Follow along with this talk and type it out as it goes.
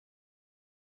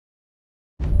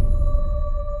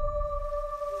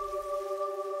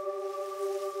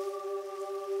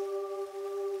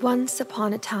Once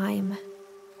upon a time,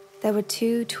 there were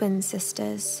two twin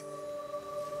sisters,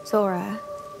 Zora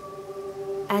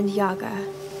and Yaga.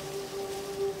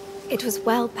 It was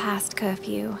well past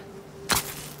curfew.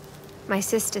 My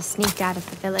sister sneaked out of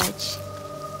the village.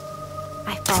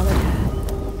 I followed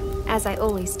her, as I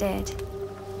always did.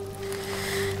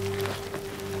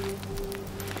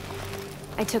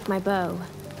 I took my bow.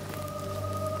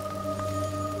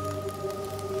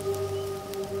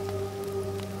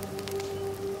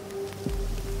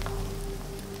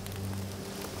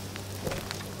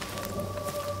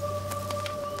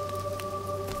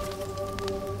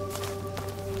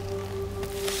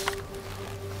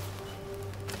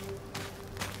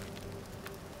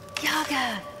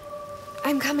 Yaga!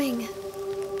 I'm coming.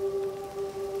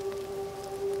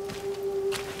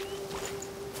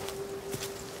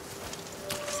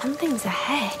 Something's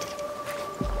ahead.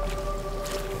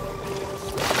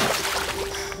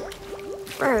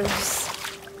 Gross.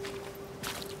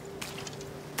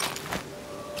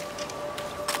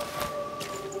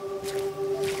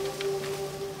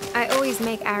 I always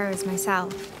make arrows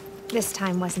myself. This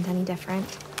time wasn't any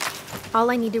different.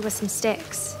 All I needed was some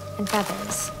sticks and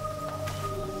feathers.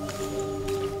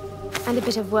 And a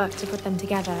bit of work to put them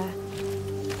together.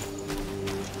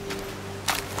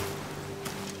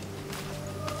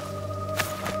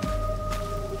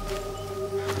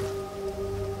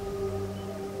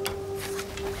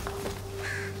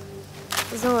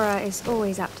 Zora is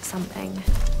always up to something.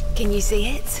 Can you see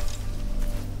it?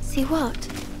 See what?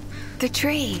 The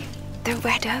tree. The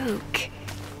red oak.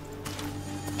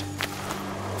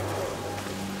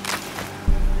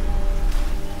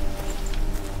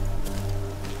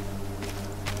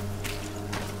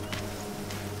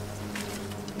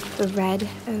 The red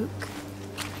oak.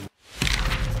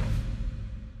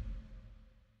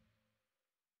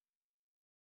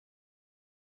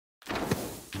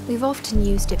 We've often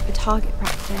used it for target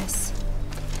practice.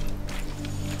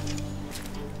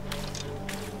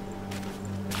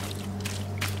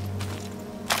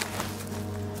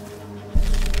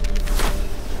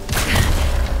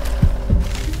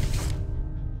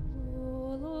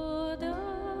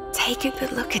 Take a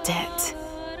good look at it.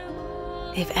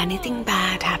 If anything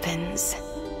bad happens,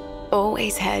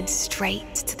 always head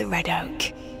straight to the red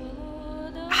oak.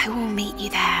 I will meet you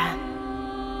there.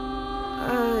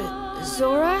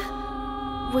 Zora?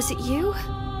 Was it you?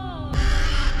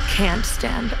 Can't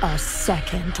stand a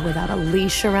second without a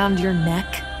leash around your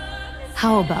neck?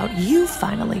 How about you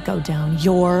finally go down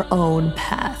your own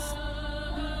path?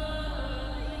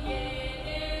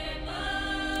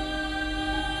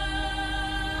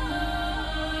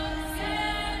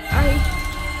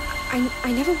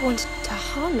 I never wanted to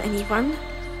harm anyone.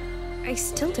 I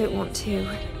still don't want to.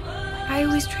 I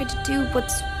always try to do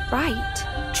what's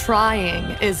right.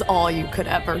 Trying is all you could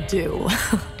ever do.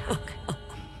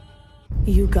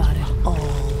 You got it all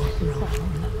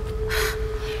wrong.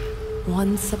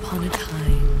 Once upon a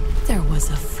time, there was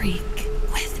a freak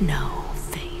with no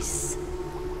face.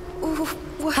 Ooh,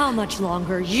 what? How much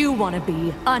longer you want to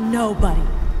be a nobody?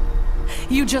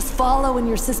 You just follow in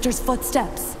your sister's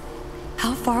footsteps.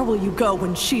 How far will you go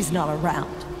when she's not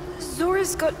around?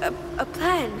 Zora's got a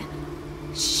plan.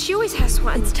 She always has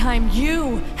one. It's time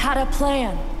you had a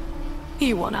plan.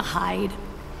 You want to hide?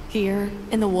 Here,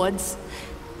 in the woods?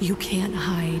 You can't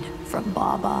hide from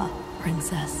Baba,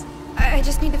 princess. I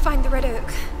just need to find the red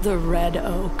oak. The red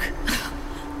oak.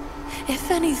 If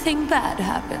anything bad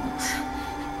happens...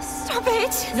 Stop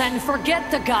it! Then forget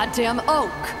the goddamn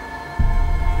oak!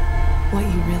 What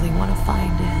you really want to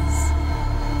find is...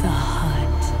 the hut.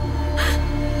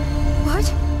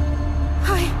 What?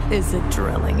 Is it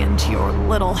drilling into your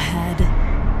little head?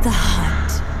 The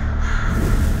hut.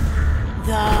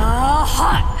 The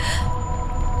hut!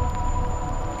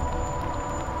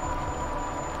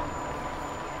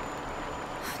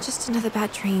 Just another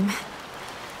bad dream.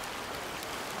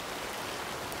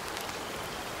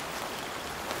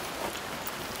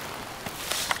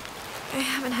 I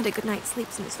haven't had a good night's sleep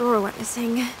since Zora went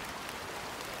missing.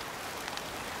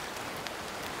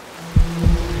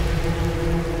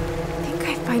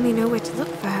 I finally know where to look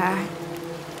for her.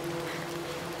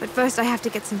 But first I have to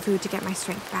get some food to get my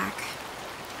strength back.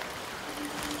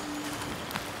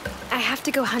 I have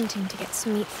to go hunting to get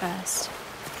some meat first.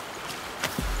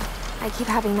 I keep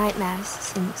having nightmares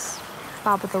since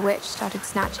Baba the Witch started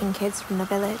snatching kids from the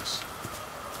village.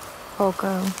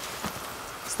 Polko,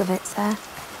 Slavic,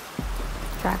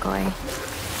 Dragoi.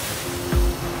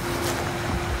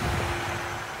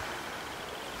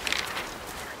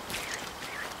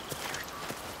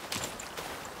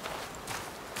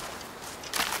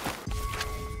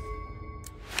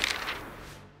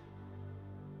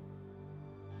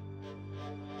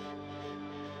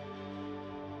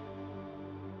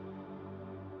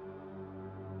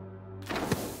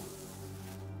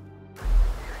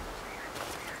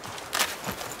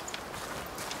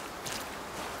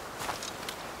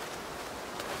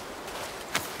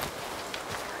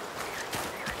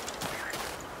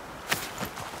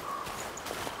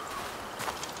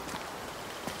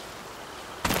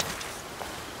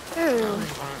 through.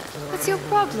 What's your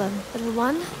problem, little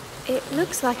one? It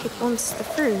looks like it wants the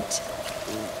fruit.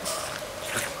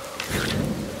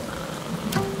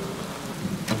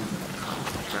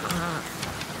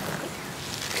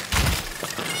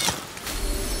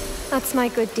 That's my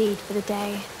good deed for the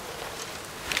day.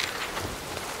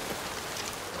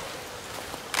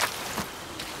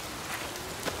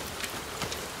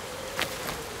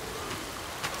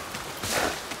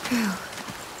 Phew.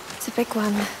 It's a big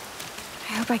one.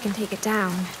 I hope I can take it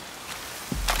down.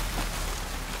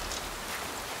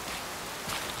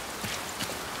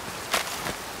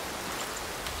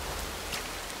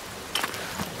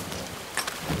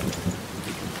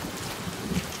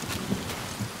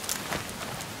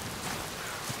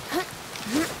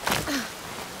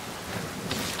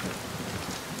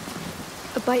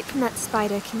 A bite from that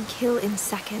spider can kill in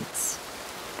seconds.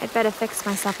 I'd better fix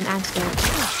myself an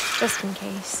antidote, just in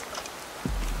case.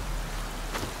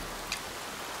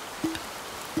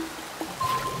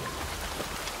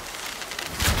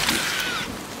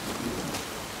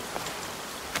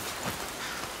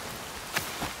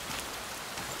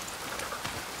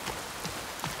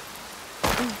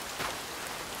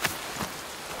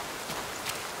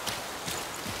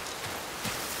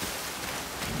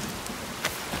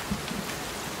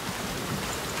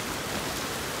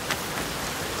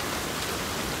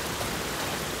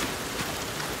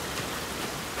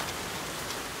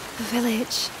 The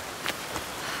village.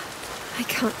 I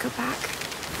can't go back.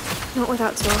 Not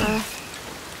without Zora.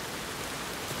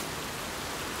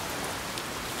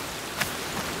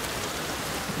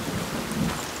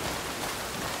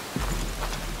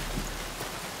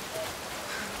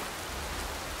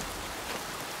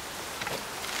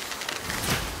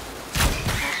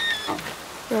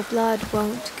 Your blood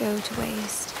won't go to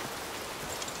waste.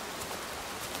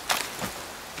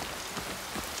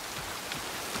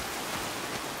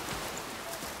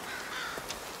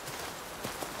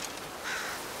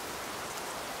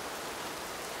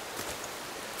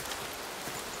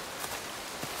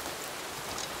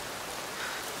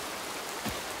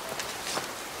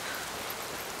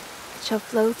 Shall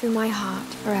flow through my heart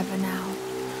forever now,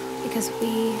 because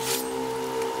we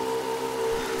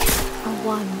are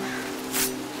one.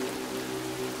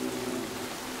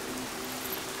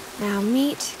 Now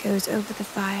meat goes over the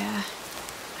fire.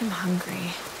 I'm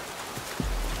hungry.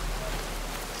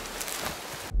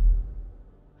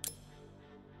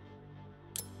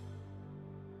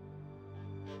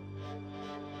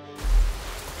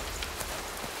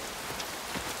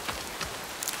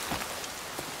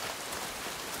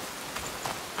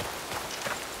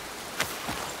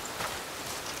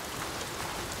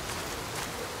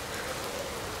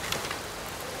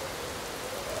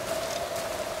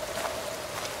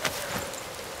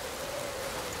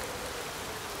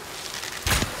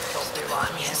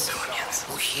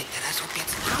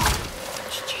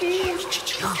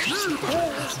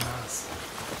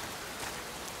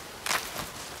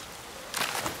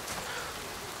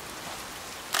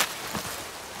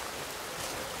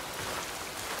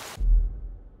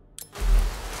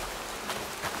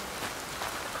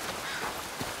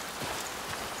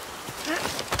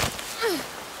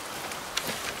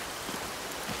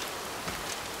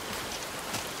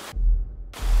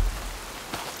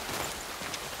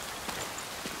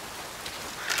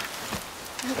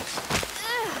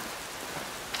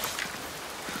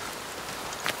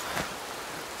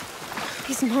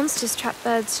 These monsters trap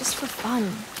birds just for fun.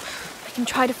 I can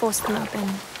try to force them open.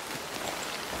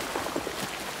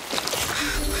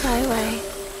 Fly away.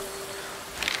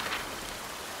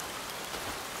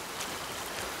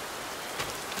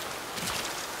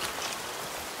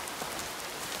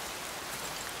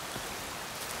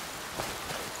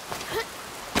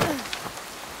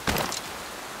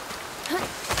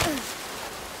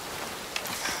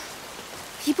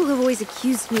 People have always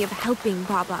accused me of helping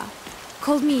Baba.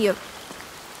 Called me a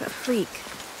freak.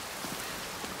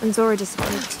 When Zora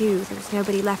disappeared too, there was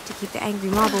nobody left to keep the angry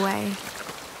mob away.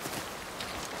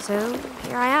 So,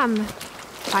 here I am.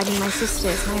 Finding my sister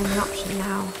is my only option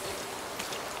now.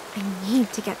 I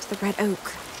need to get to the Red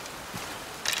Oak.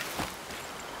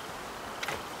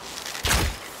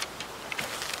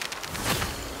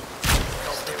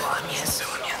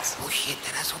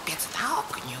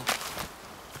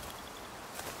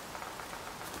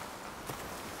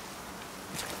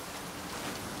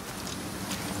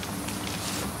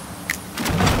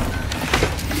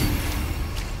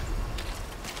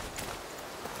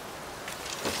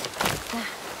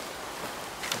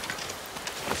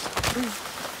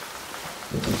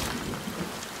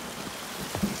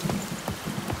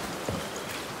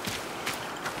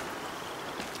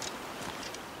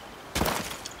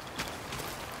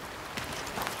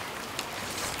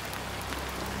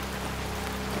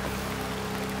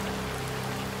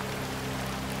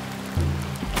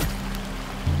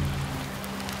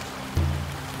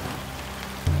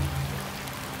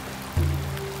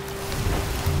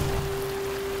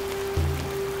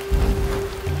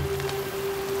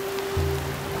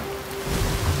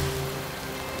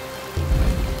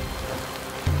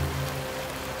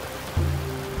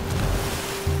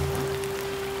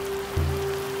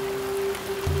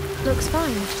 Looks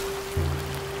fine.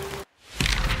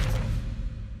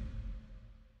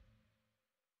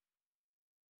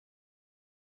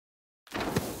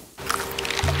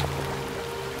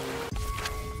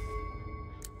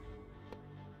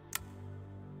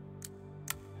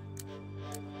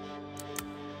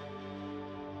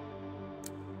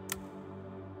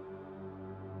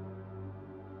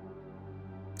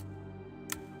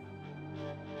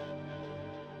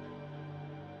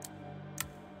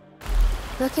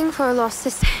 Looking for a lost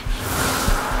sister.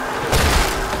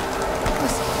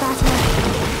 Was that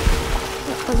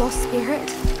a lost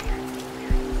spirit?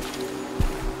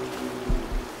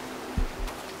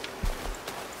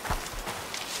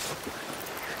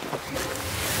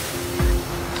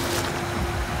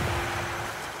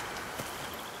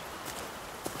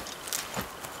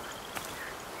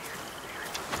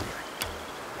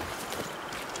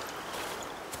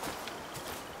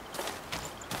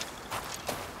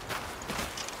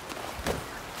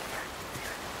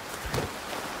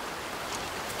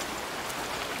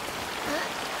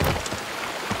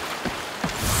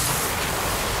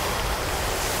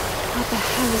 What the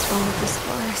hell is wrong with this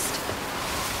forest?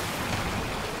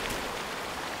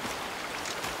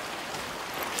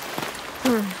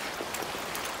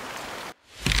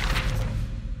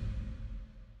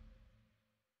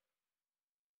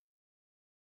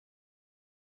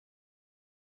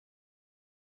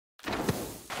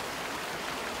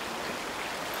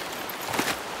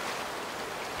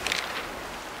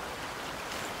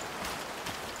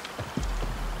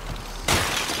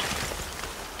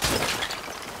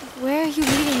 Where are you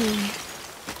leading me?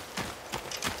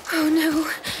 Oh no.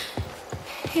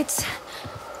 It's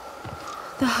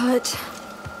the hut.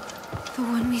 The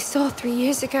one we saw 3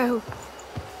 years ago.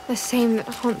 The same that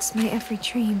haunts my every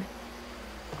dream.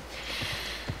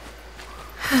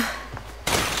 I'll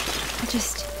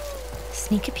just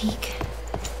sneak a peek.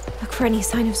 Look for any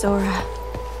sign of Zora.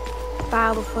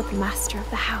 Bow before the master of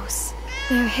the house.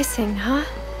 They're hissing, huh?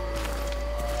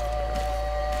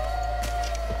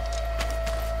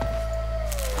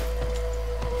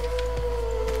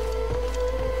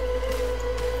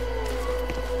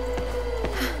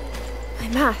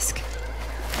 Mask.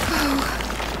 Oh.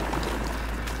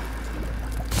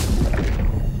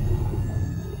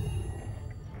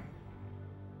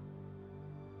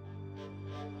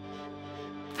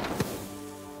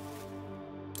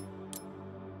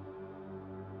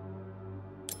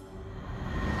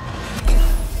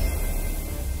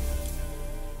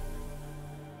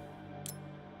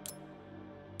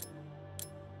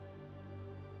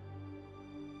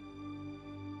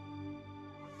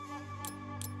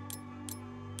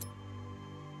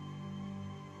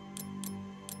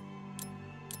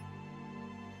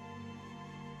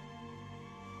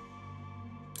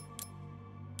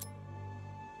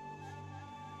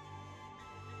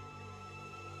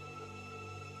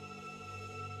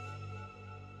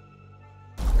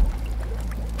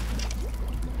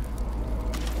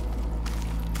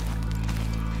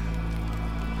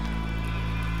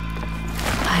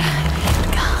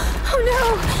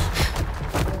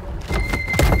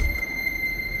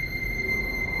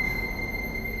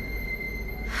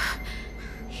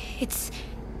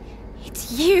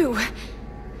 It's you!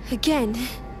 Again.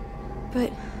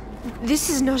 But this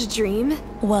is not a dream.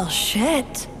 Well,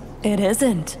 shit. It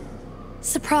isn't.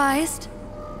 Surprised?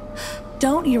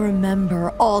 Don't you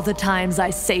remember all the times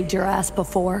I saved your ass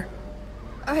before?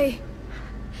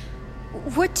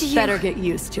 What do you... Better get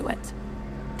used to it.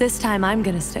 This time I'm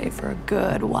gonna stay for a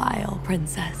good while,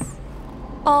 princess.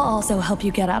 I'll also help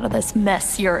you get out of this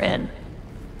mess you're in.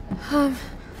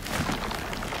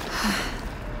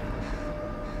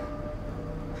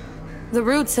 The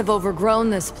roots have overgrown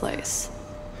this place.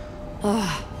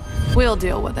 We'll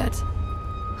deal with it.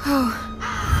 Oh,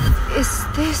 is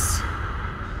this...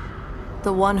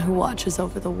 The one who watches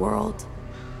over the world.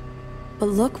 But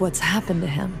look what's happened to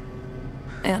him.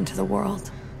 And to the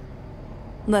world.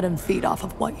 Let him feed off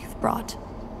of what you've brought.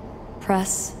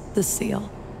 Press the seal.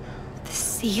 The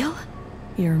seal?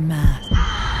 You're mad.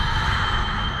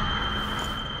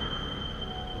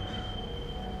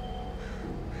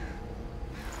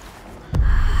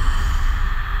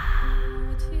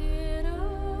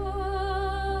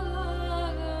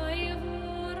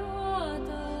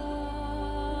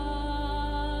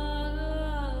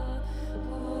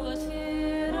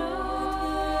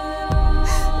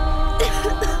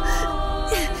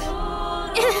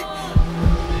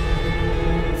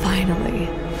 Finally,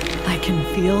 I can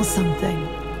feel something.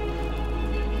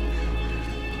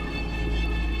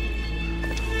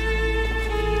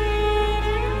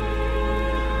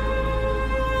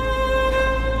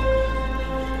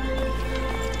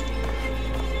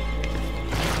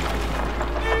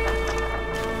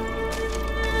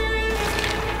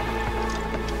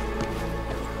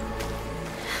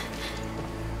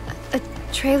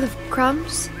 trail of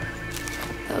crumbs?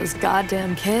 Those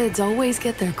goddamn kids always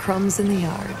get their crumbs in the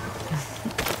yard.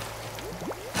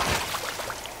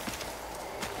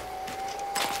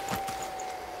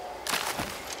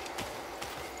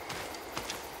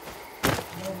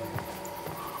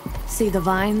 See the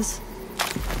vines?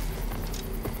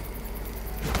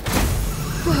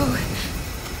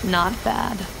 Whoa. Not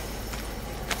bad.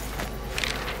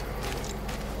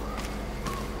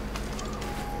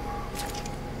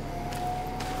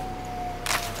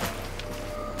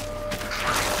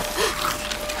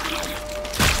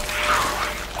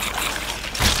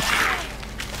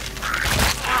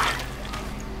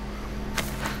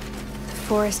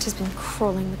 The forest has been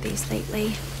crawling with these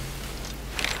lately.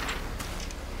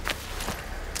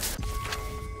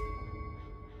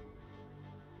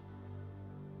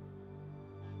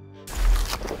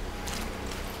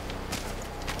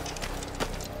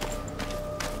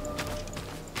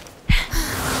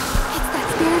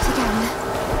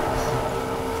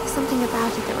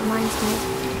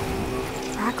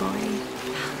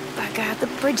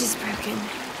 Bridge is broken.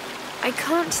 I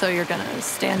can't... So you're gonna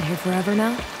stand here forever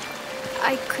now?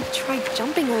 I could try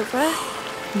jumping over.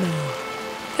 No.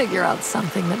 Figure out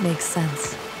something that makes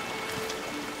sense.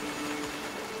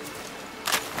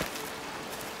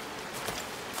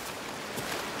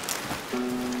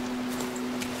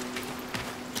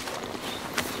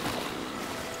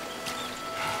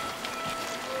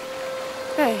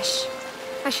 Fish.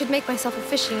 I should make myself a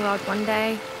fishing rod one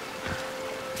day.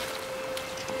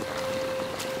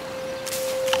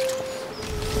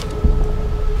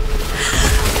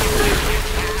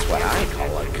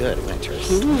 Good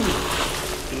winters.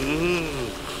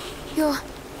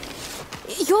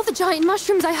 You're the giant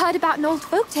mushrooms I heard about in old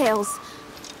folktales.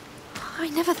 I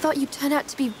never thought you'd turn out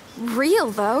to be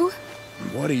real, though.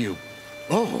 What are you...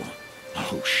 Oh,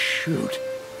 shoot.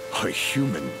 A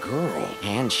human girl.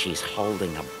 And she's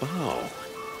holding a bow.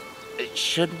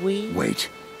 Should we? Wait.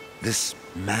 This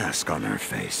mask on her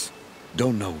face.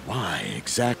 Don't know why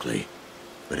exactly,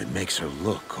 but it makes her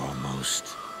look almost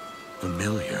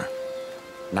familiar.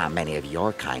 Not many of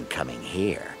your kind coming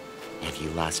here. Have you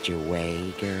lost your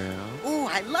way, girl? Ooh,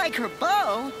 I like her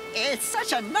bow. It's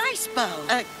such a nice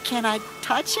bow. Can I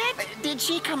touch it? Did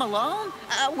she come alone?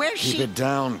 Where's she? Keep it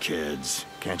down, kids.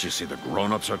 Can't you see the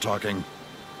grown-ups are talking?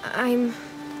 I'm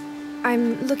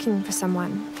looking for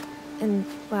someone. And,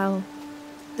 well,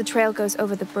 the trail goes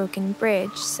over the broken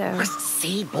bridge, so...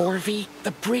 See, Borvi?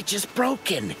 The bridge is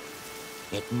broken.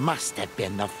 It must have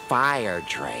been the fire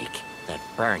drake that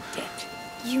burnt it.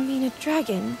 You mean a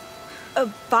dragon? A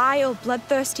vile,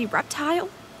 bloodthirsty reptile?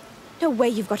 No way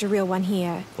you've got a real one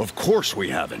here. Of course we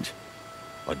haven't.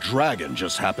 A dragon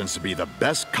just happens to be the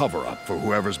best cover-up for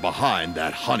whoever's behind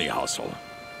that honey hustle.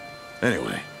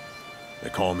 Anyway, they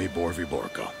call me Borvi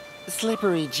Borka.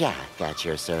 Slippery Jack at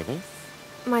your service.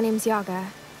 My name's Yaga.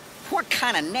 What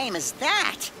kind of name is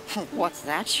that? What's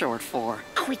that short for?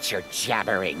 Quit your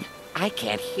jabbering. I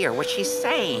can't hear what she's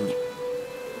saying.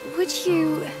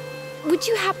 Would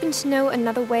you happen to know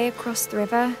another way across the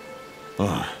river?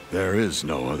 There is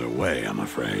no other way, I'm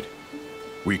afraid.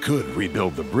 We could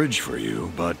rebuild the bridge for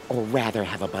you, but... Or rather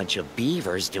have a bunch of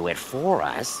beavers do it for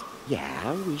us.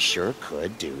 Yeah, we sure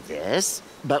could do this.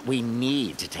 But we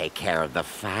need to take care of the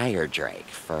fire drake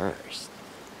first.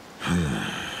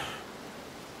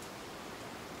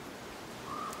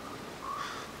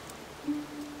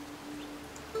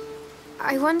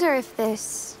 I wonder if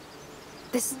this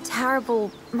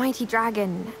terrible, mighty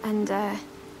dragon and,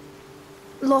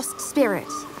 lost spirit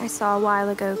I saw a while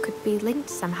ago could be linked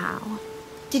somehow.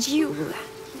 Did you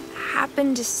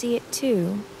happen to see it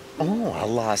too? Oh, a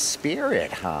lost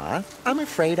spirit, huh? I'm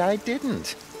afraid I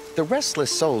didn't. The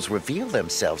restless souls reveal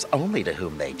themselves only to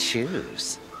whom they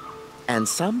choose. And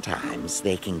sometimes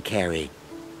they can carry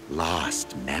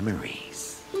lost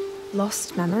memories.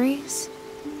 Lost memories?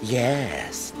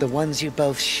 Yes, the ones you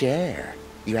both share.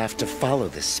 You have to follow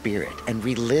the spirit and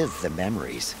relive the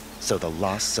memories so the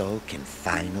lost soul can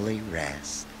finally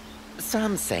rest.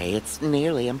 Some say it's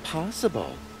nearly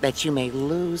impossible, that you may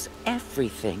lose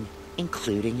everything,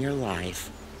 including your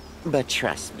life. But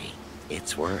trust me,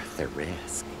 it's worth the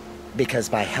risk. Because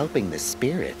by helping the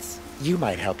spirits, you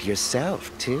might help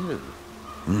yourself too.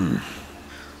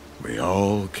 We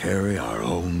all carry our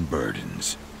own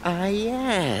burdens. Ah,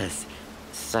 yes.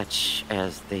 Such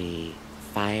as the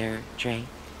fire drake.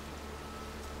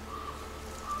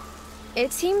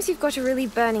 It seems you've got a really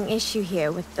burning issue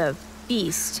here with the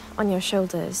beast on your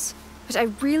shoulders. But I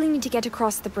really need to get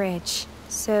across the bridge.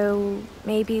 So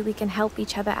maybe we can help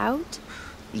each other out?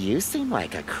 You seem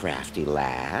like a crafty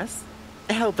lass.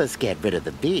 Help us get rid of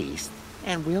the beast,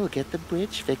 and we'll get the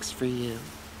bridge fixed for you.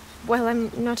 Well,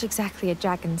 I'm not exactly a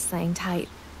dragon-slaying type.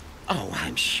 Oh,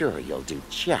 I'm sure you'll do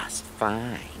just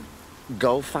fine.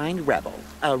 Go find Rebel,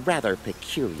 a rather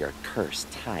peculiar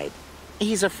cursed type.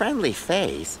 He's a friendly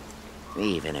face,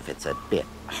 even if it's a bit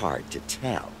hard to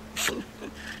tell.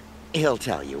 He'll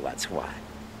tell you what's what.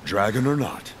 Dragon or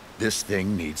not, this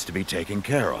thing needs to be taken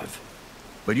care of.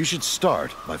 But you should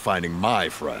start by finding my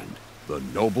friend, the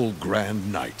Noble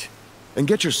Grand Knight. And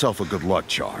get yourself a good luck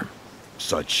charm,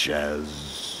 such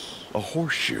as a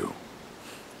horseshoe.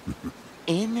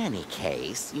 In any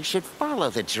case, you should follow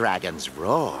the dragon's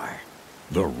roar.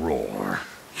 The roar.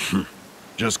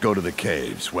 Just go to the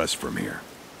caves west from here.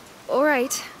 All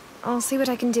right, I'll see what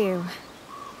I can do.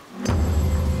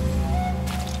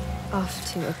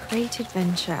 Off to a great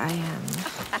adventure I am.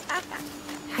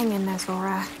 Hang in there,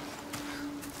 Zora.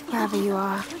 Wherever you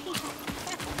are.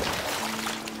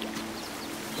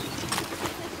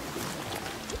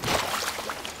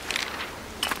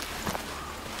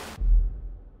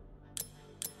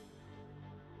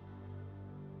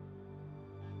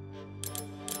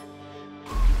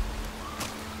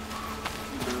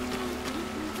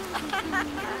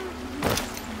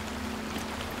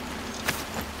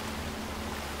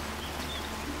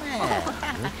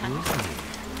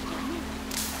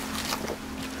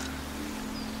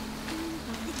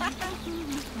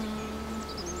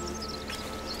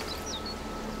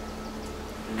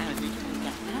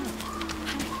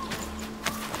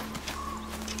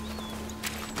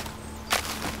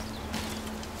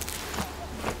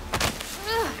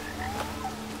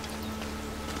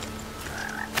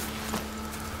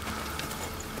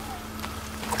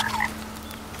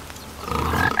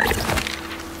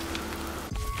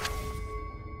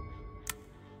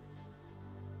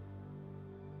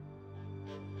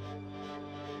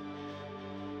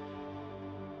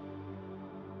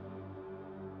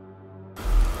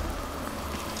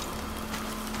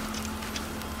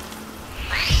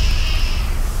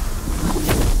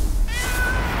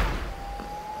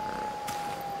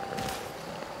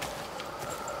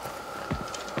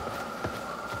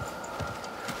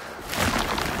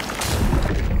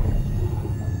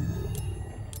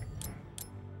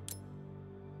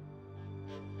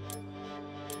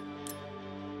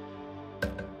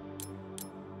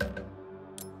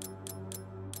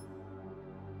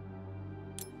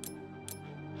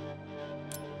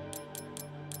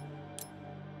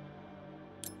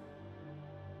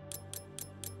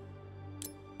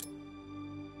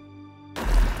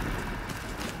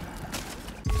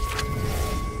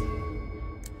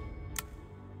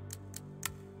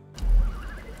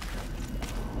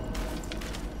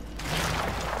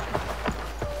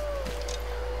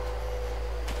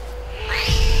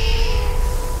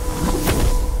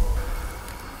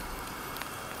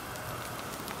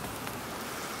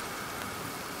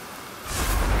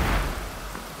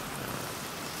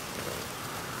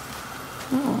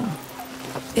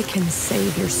 It can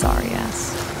save your sorry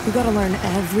ass. You gotta learn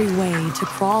every way to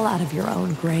crawl out of your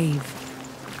own grave.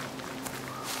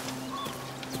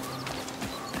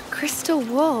 A crystal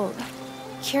wall.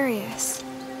 Curious.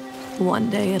 One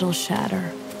day it'll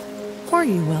shatter. Or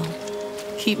you will.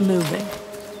 Keep moving.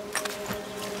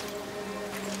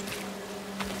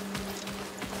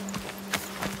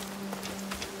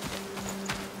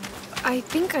 I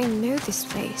think I know this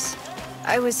place.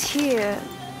 I was here,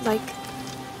 like...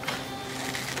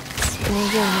 It's been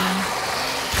a year now.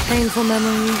 Painful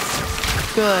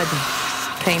memories? Good.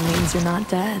 Pain means you're not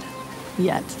dead.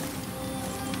 Yet.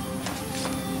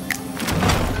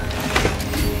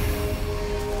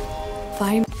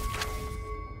 Fine.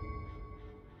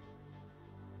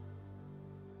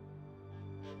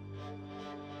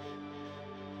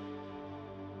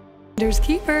 Finders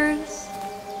keepers.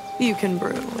 You can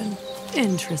brew an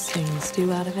interesting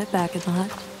stew out of it back at the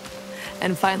hut.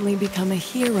 And finally become a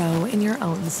hero in your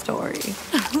own story.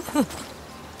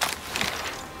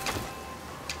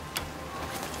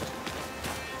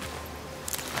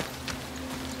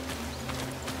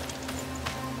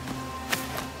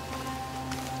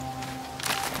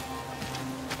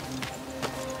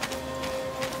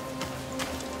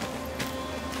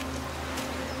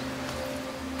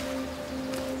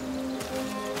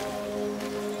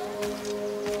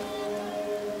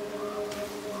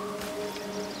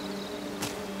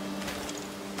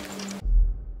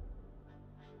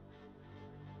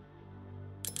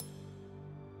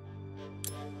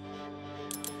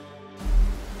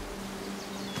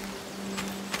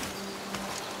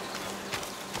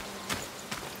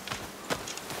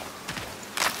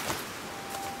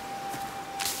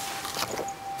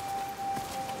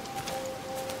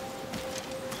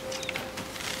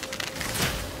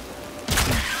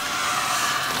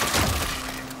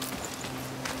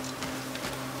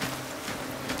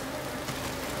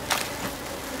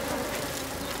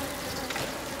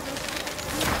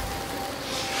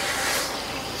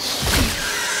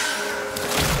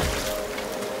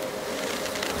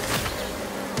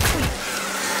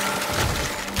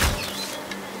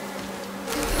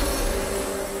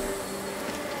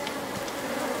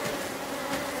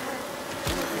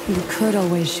 You could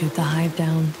always shoot the hive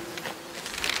down.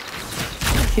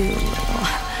 You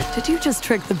little... Did you just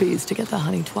trick the bees to get the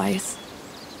honey twice?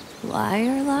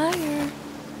 Liar, liar.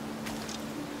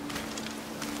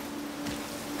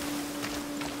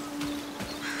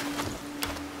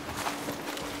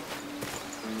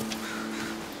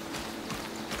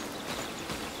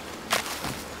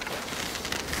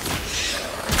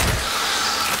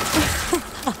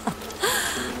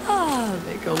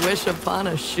 Make a wish upon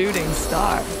a shooting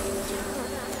star.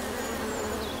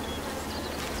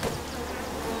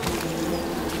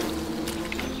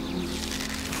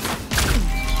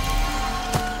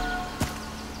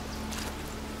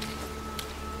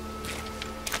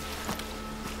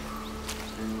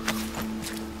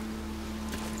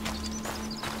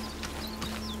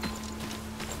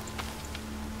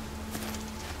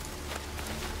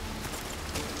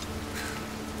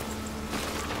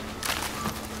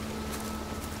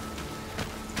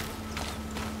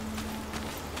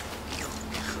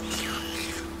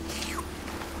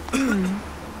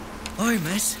 Oi,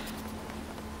 miss.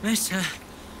 Miss,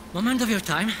 moment of your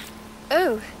time.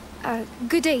 Oh,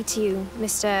 good day to you,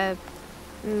 Mr.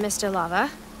 Lava.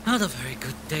 Not a very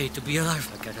good day to be alive,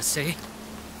 I gotta say.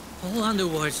 All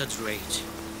underworld's at rage.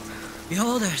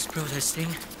 Beholders protesting,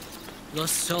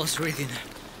 lost souls reading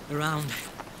around,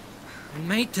 and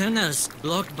made tunnels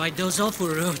blocked by those awful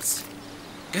roads.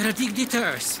 Gotta dig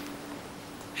deters.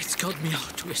 It's got me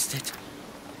all twisted.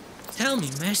 Tell me,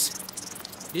 miss,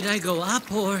 did I go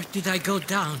up or did I go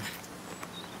down?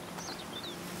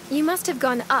 You must have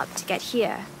gone up to get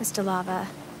here, Mr. Lava.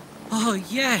 Oh,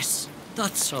 yes,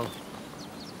 that's so.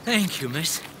 Thank you,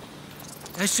 miss.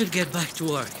 I should get back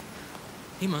to work.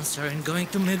 Demons aren't going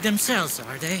to milk themselves,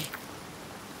 are they?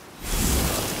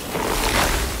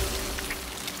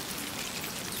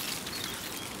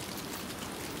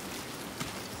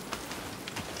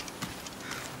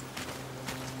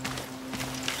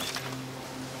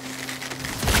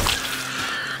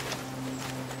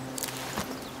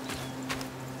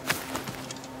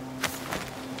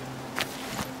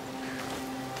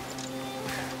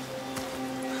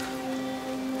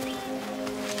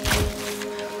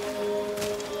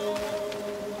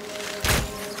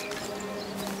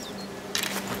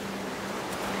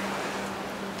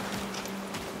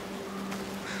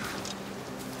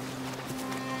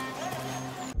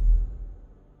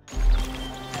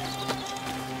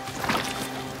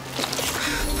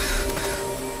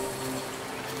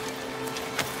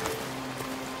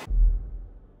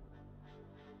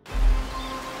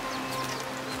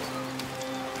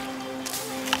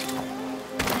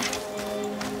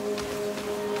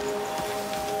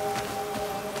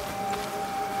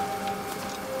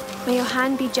 May your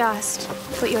hand be just,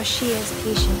 but your shears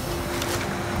patient.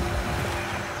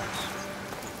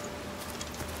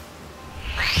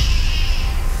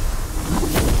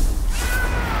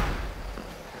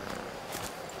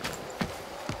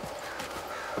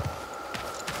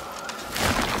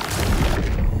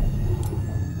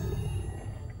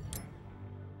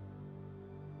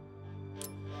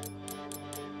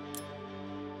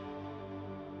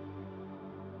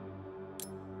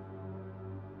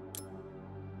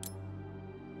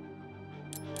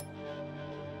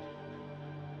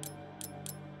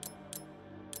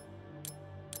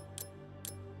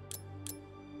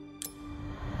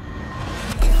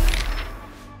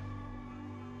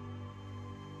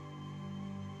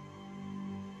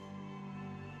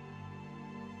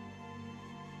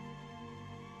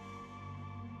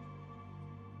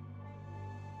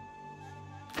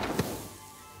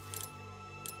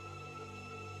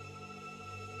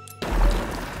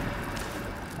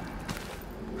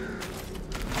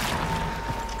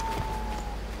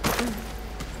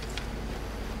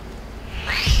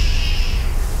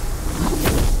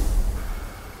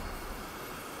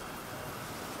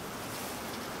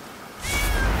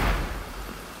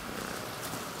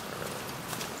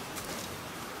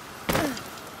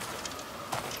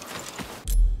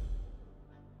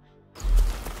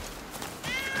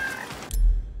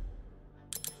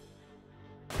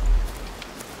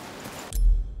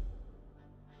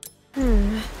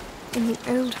 In the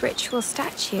old ritual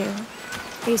statue,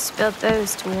 you spilled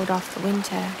those to ward off the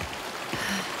winter.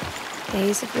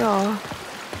 Days of yore.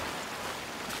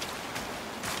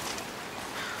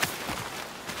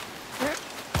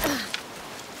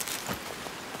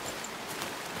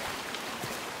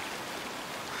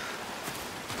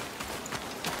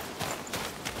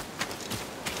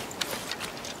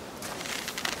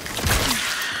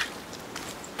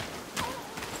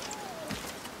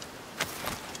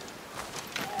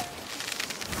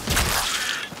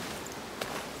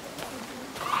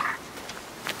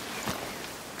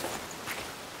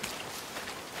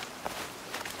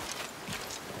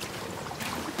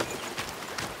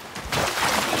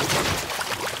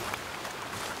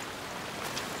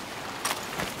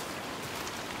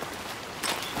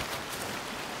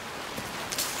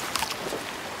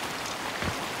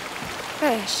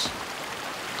 fish.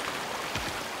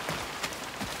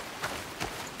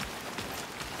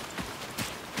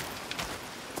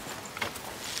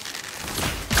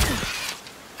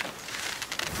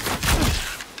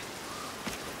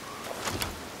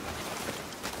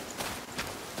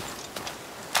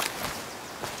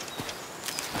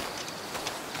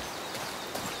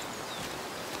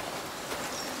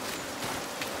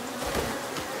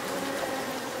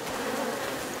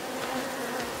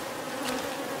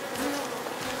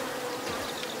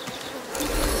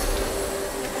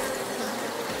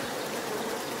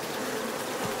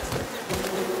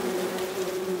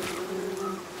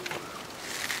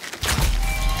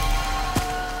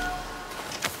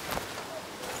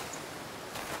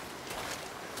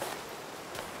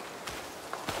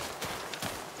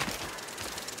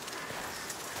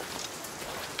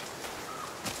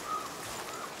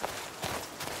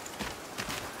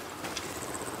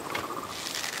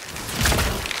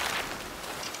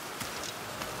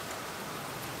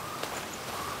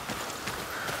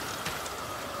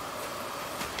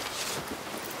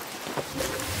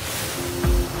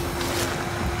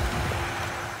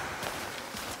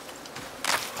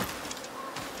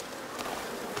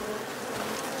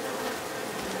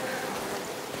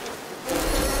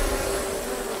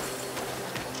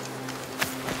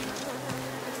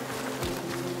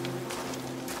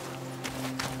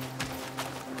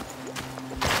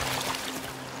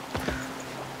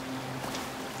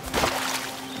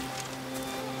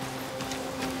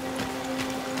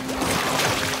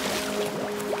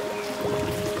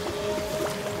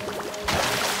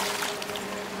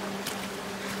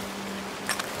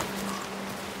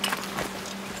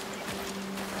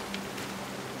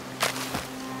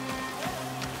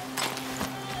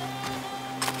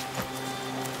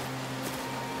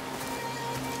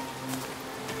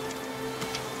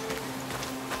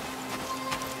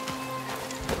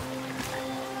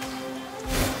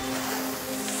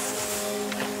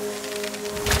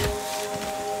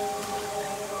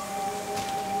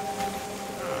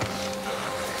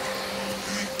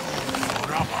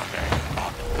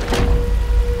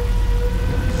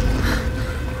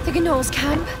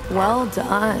 Camp. Well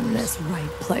done. This right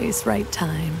place, right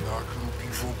time.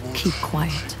 Keep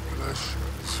quiet.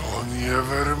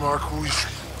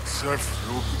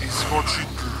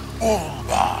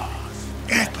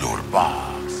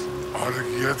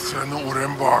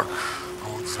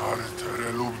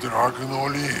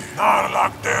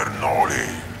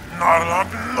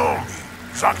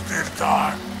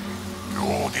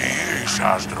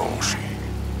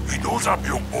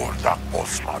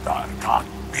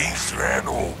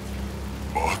 Israelu,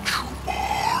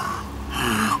 Machumar,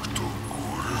 Hector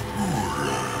Gure,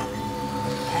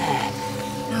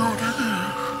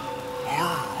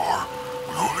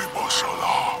 Loli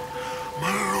Masala,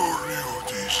 Melorio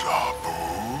di Sabu.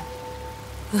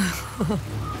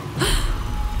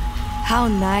 How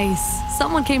nice.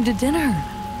 Someone came to dinner.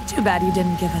 Too bad you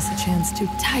didn't give us a chance to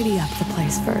tidy up the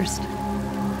place first.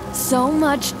 So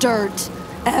much dirt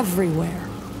everywhere.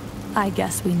 I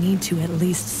guess we need to at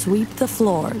least sweep the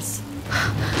floors.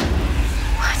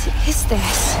 What is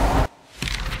this?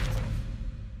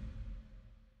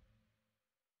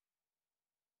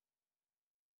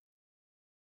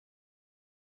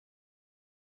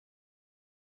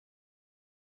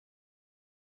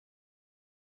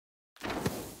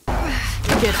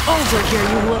 Get over here,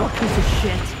 you little piece of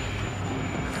shit.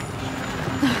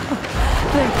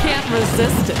 They can't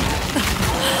resist it.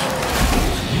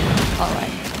 All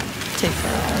right. Take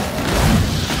care of him.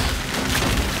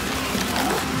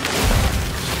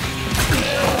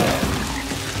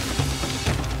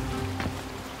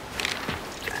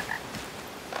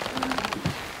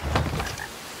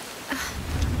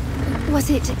 Was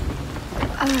it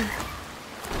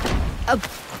a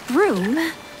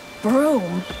broom?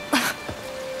 Broom.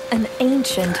 An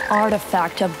ancient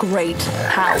artifact of great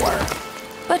power.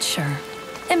 But sure,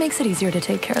 it makes it easier to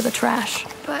take care of the trash.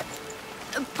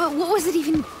 But what was it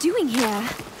even doing here?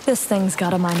 This thing's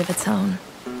got a mind of its own.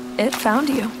 It found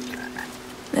you.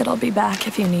 It'll be back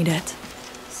if you need it.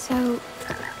 So,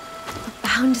 we're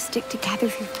bound to stick together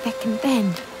through thick and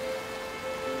thin.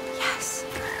 Yes.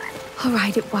 I'll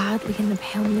ride it wildly in the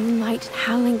pale moonlight and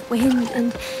howling wind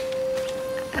and...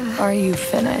 Are you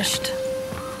finished?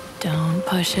 Don't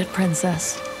push it,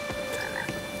 princess.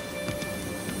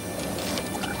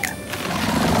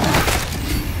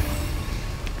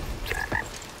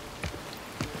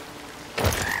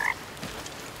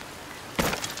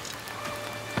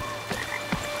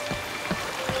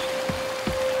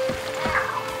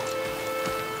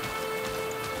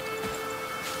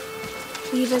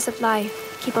 Weavers of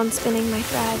life, keep on spinning my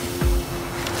thread.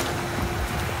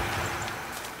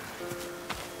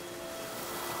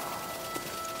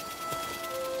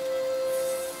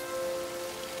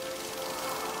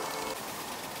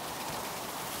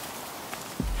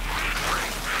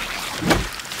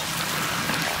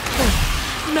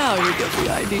 Now you get the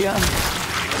idea.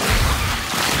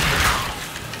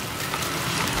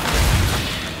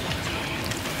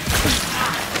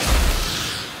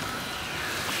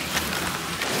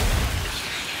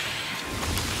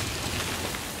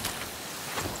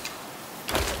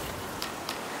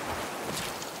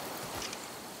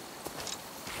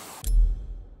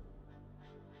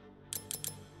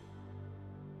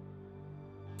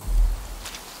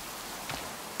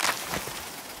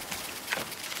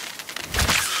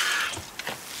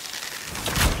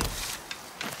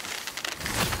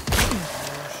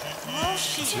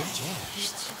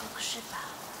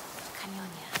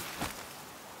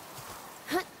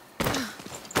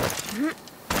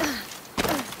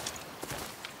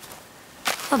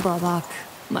 A Babak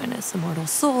minus immortal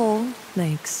soul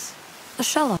makes a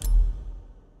shell.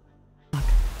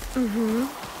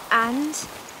 And?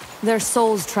 Their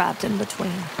souls trapped in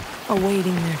between,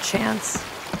 awaiting their chance.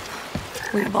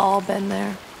 We've all been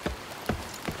there.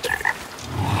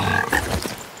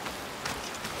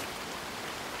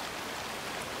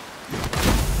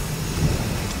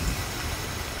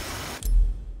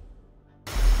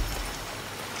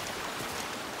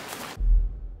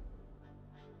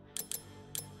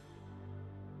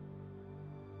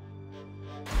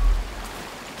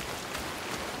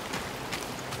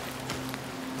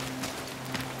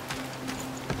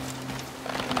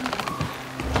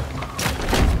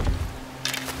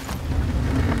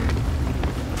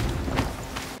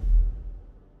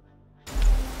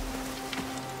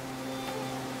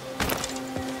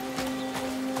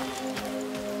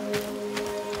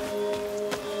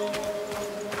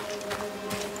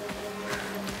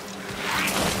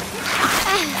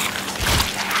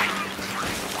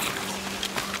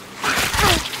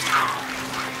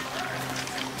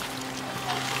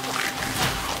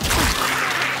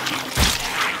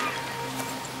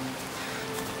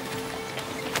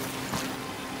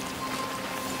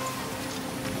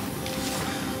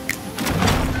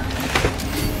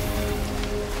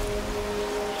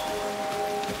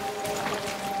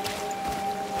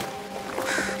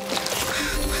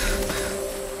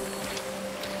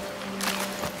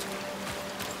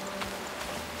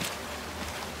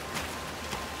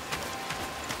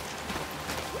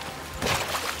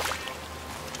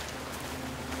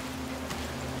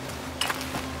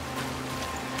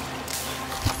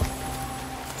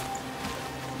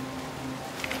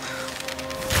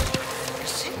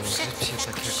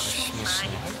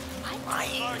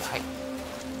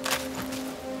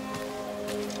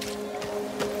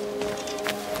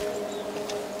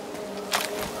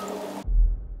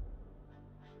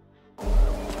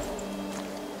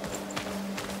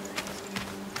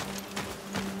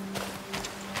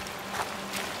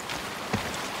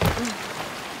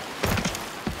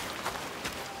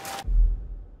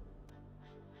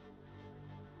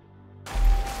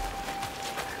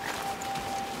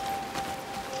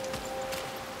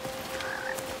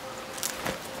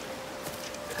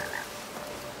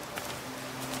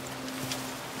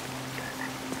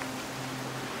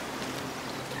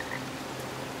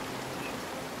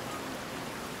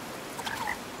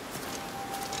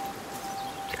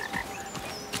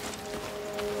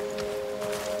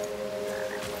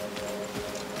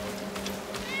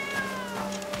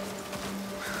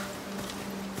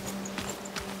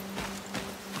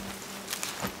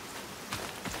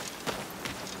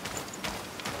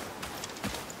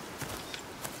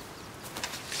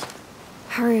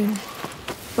 Harun,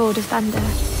 Lord of Thunder,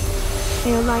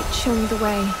 may your light show me the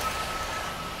way.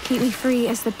 Keep me free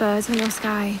as the birds on your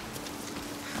sky.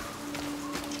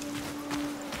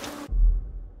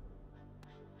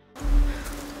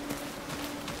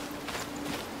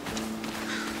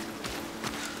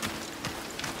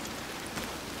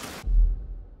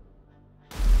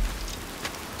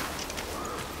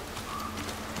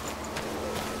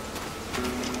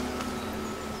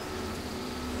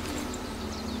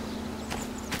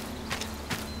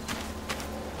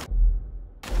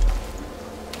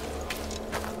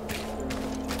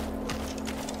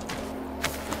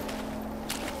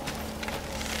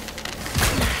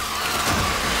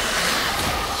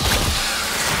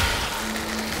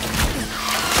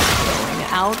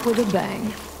 Out with a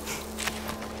bang.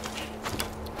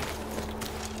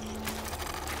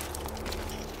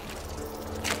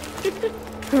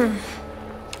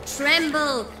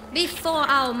 Tremble before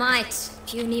our might,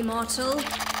 puny mortal.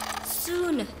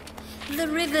 Soon, the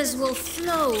rivers will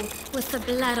flow with the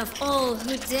blood of all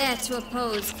who dare to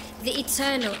oppose the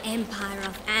eternal empire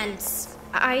of ants.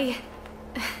 I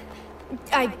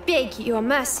beg your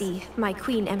mercy, my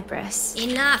Queen Empress.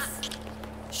 Enough!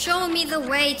 Show me the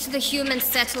way to the human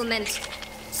settlement.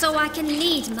 so I can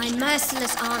lead my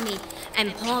merciless army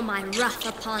and pour my wrath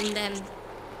upon them.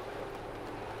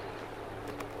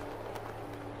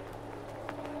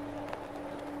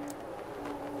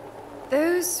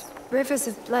 Those rivers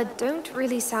of blood don't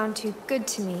really sound too good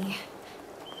to me.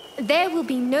 There will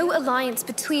be no alliance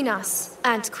between us,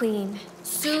 Ant Queen.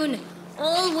 Soon,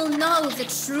 all will know the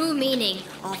true meaning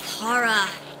of horror.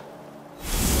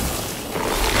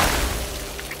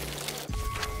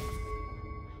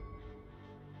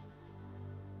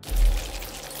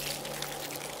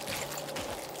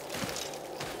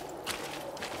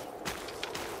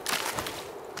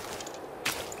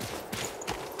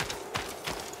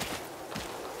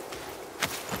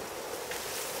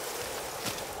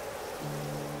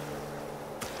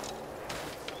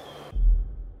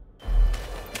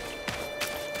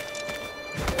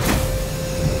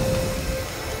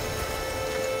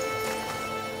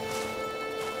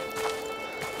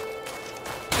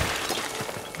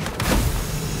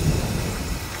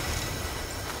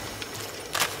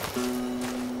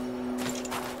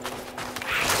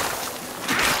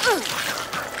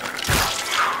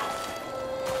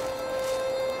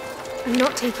 I'm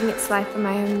not taking its life for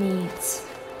my own needs.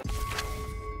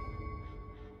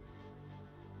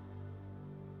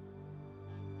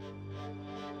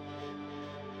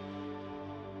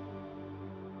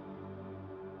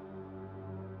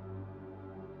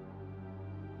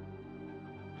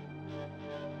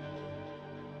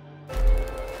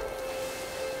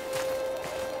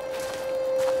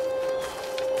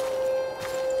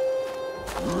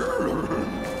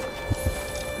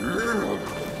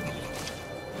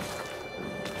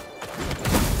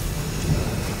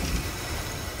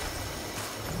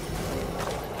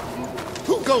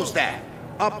 Who goes there?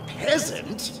 A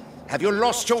peasant? Have you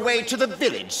lost your way to the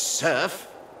village, serf?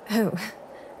 Oh,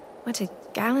 what a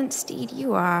gallant steed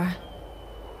you are.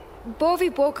 Borvi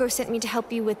Borko sent me to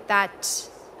help you with that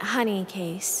honey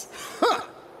case. Huh!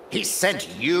 He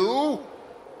sent you?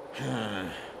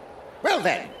 Well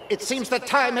then, it seems the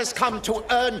time has come to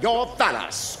earn your valor,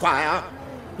 squire.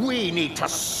 We need to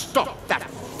stop that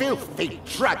filthy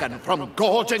dragon from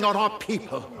gorging on our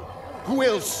people.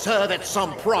 We'll serve it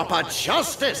some proper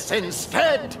justice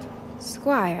instead.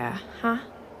 Squire, huh?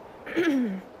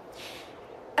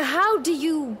 How do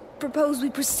you propose we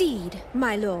proceed,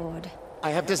 my lord? I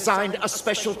have designed a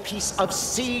special piece of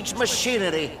siege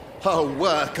machinery, a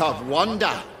work of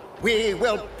wonder. We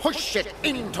will push it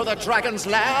into the dragon's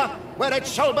lair, where it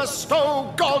shall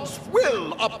bestow God's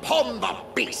will upon the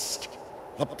beast.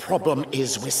 The problem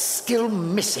is we're still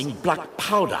missing black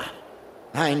powder.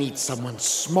 I need someone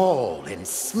small and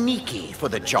sneaky for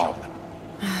the job.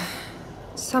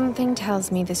 Something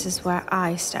tells me this is where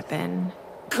I step in.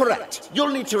 Correct. You'll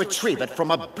need to retrieve it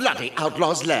from a bloody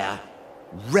outlaw's lair.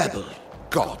 Rebel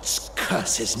gods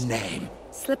curse his name.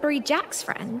 Slippery Jack's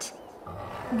friend?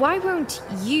 Why won't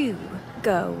you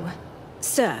go,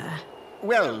 sir?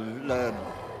 Well,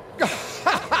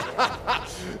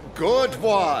 good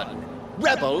one.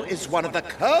 Rebel is one of the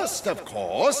cursed, of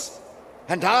course.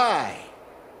 And I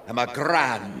am a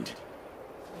grand.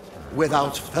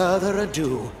 Without further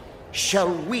ado,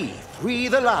 shall we free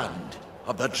the land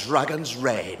of the dragon's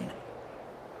reign?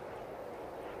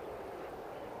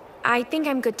 I think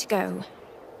I'm good to go.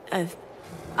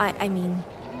 I mean,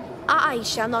 I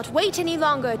shall not wait any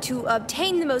longer to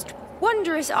obtain the most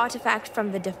wondrous artifact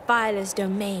from the Defiler's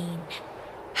domain.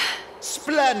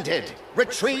 Splendid!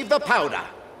 Retrieve the powder.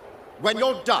 When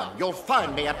you're done, you'll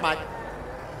find me at my...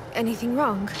 Anything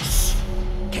wrong?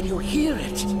 Can you hear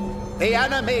it? The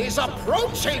enemy's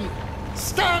approaching!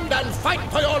 Stand and fight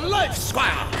for your life,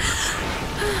 squire!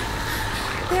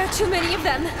 There are too many of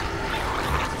them.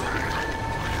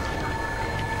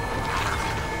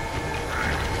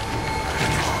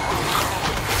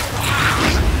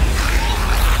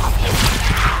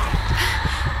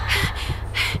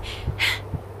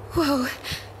 Whoa,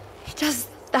 it does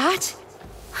that?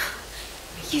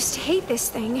 I used to hate this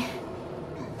thing.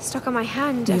 Stuck on my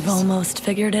hand. You've almost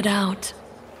figured it out.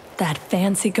 That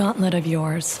fancy gauntlet of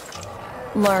yours.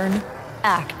 Learn,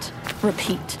 act,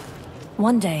 repeat.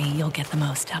 One day you'll get the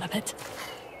most out of it.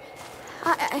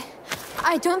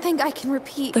 I don't think I can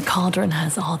repeat. The cauldron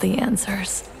has all the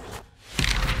answers.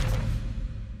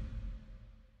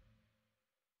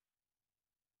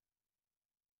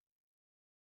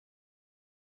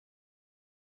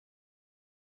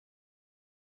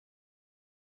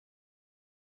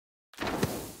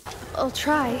 I'll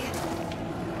try.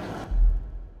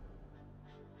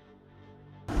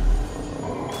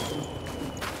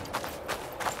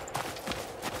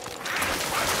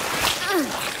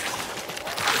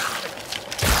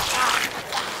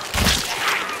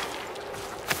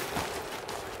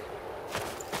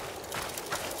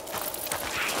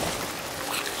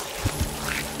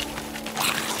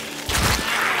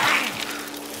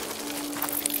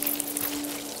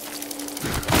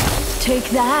 Take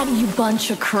that, you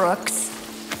bunch of crooks.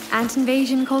 Ant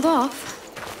invasion called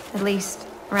off. At least,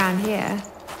 around here.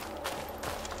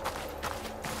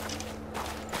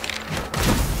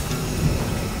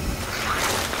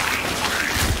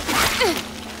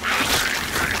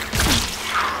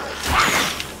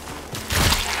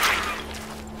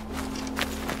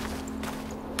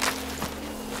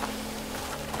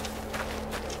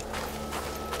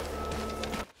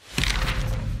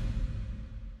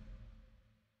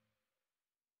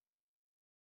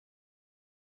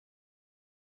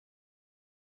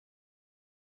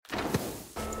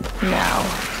 Now,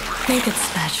 make it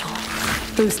special.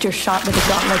 Boost your shot with the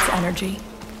gauntlet's energy.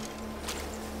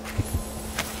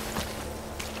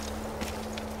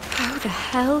 How the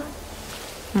hell?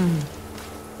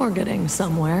 We're getting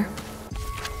somewhere.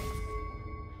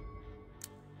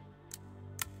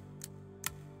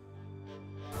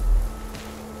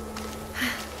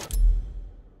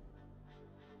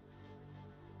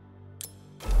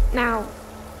 Now,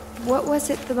 what was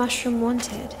it the mushroom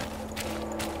wanted?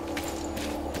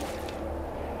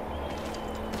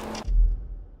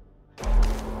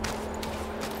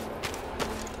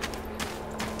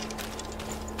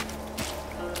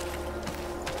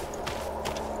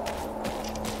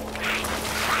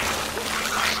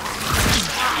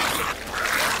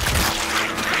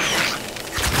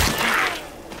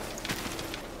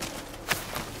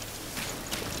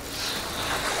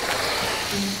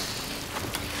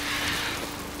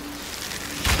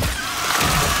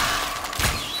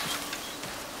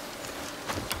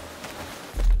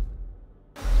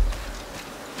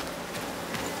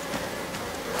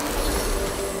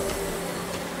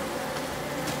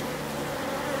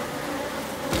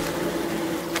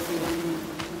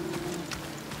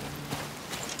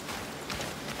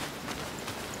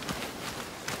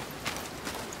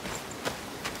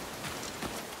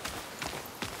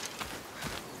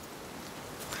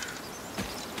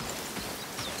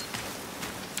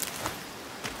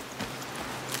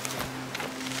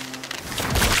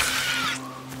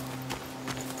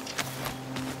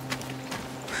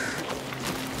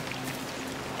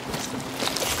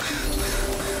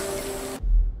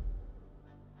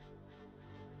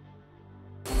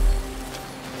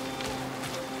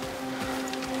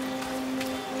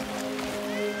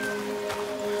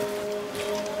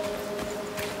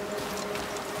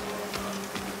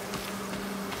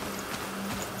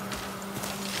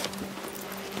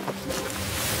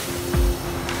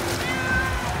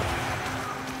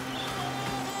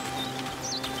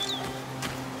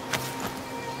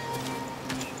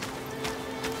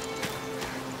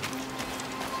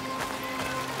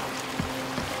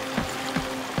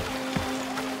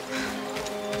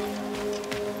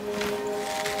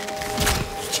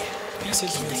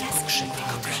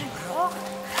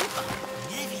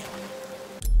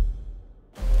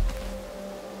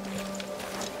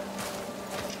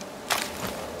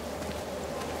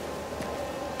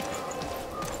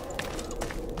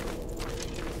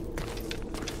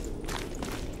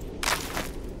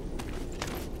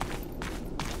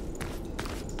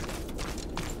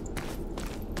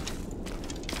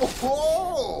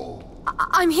 Oh!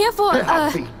 I'm here for,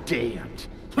 I'll be damned.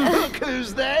 Look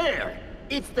who's there!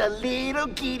 It's the little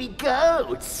giddy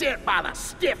goat sent by the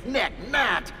stiff-necked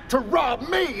knight to rob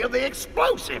me of the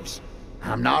explosives.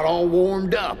 I'm not all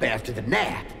warmed up after the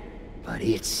nap, but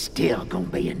it's still gonna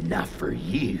be enough for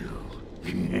you.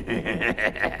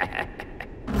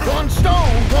 One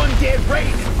stone, one dead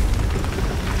raven.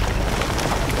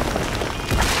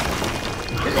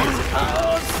 Let's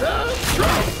cause some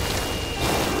trouble.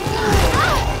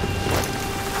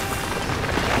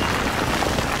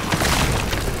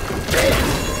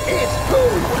 It's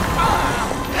cool.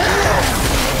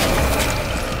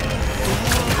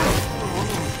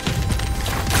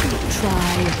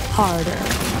 Try harder.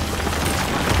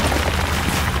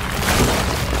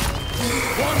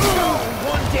 One stone,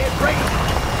 one dead raven.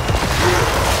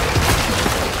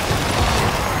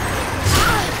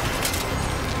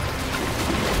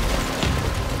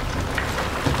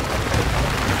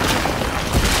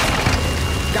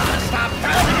 Gotta stop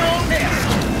pounding your nest.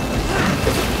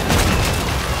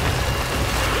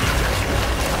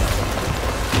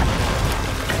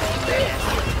 This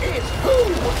is who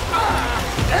I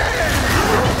am.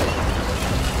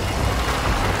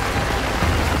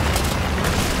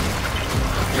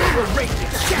 Liberate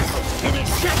its shackles, and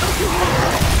its shackles you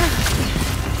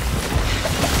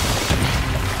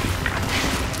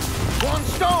One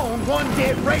stone, one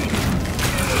dead raven.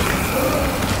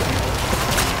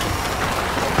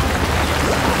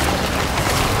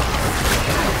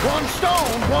 One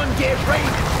stone, one dead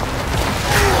raven.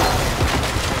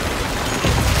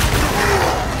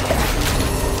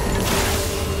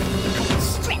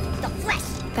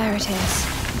 it is.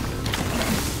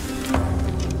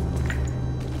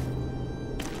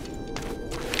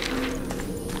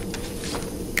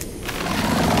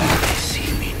 They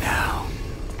see me now.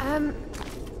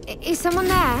 Is someone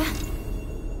there?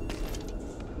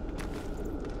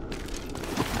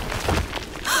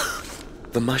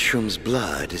 The mushroom's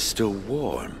blood is still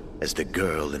warm as the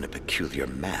girl in a peculiar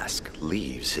mask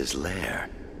leaves his lair.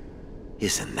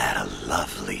 Isn't that a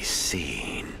lovely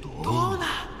scene?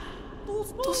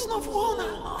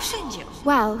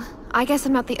 Well, I guess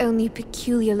I'm not the only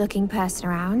peculiar-looking person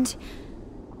around.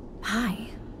 My,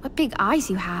 what big eyes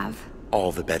you have.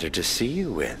 All the better to see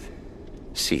you with.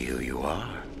 See who you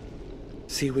are.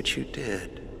 See what you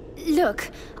did.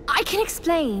 Look, I can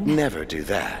explain. Never do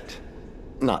that.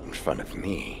 Not in front of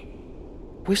me.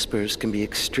 Whispers can be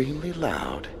extremely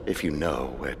loud if you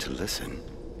know where to listen.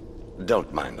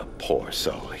 Don't mind the poor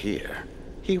soul here.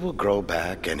 He will grow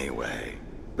back anyway.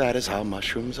 That is how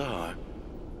mushrooms are.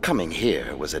 Coming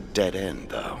here was a dead end,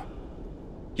 though.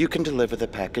 You can deliver the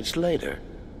package later,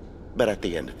 but at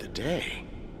the end of the day,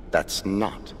 that's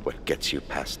not what gets you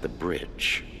past the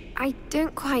bridge. I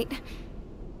don't quite...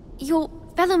 Your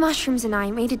fellow mushrooms and I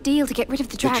made a deal to get rid of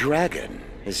the dragon. The dragon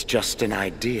is just an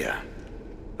idea,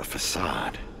 a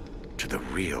facade to the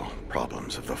real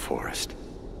problems of the forest.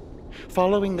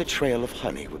 Following the trail of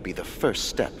honey would be the first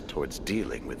step towards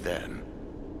dealing with them,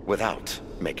 without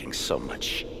making so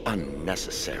much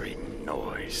unnecessary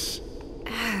noise.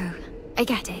 Oh, I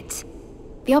get it.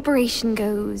 The operation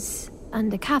goes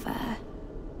undercover.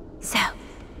 So,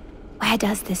 where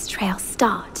does this trail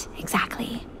start,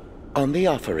 exactly? On the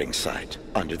offering site,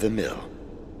 under the mill,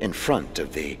 in front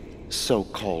of the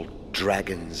so-called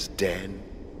Dragon's Den.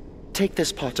 Take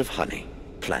this pot of honey,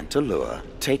 plant a lure,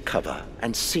 take cover,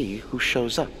 and see who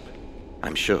shows up.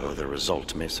 I'm sure the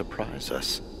result may surprise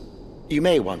us. You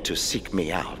may want to seek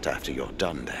me out after you're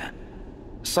done there.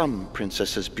 Some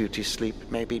princess's beauty sleep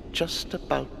may be just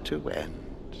about to end.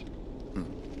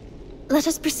 Let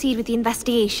us proceed with the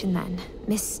investigation then,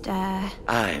 Mr...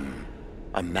 I'm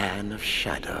a man of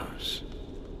shadows.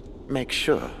 Make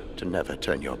sure to never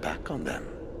turn your back on them,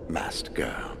 masked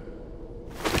girl.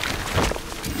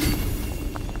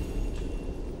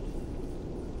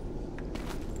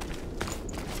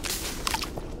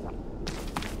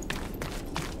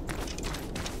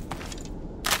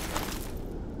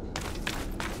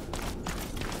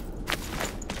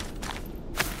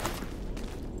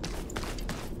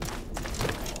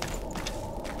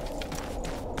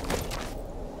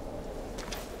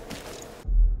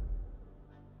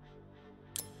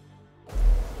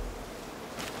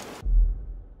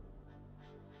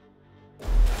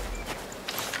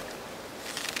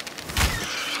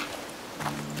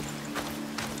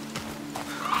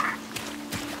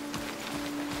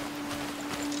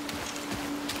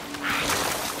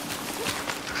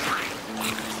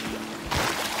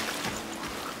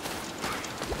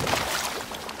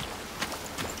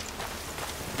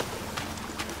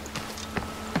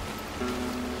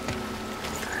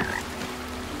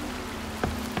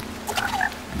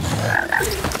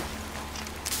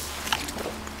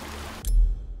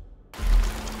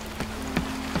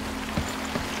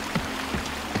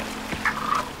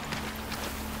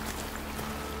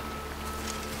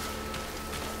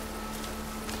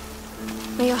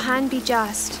 May your hand be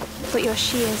just, but your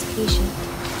shears patient.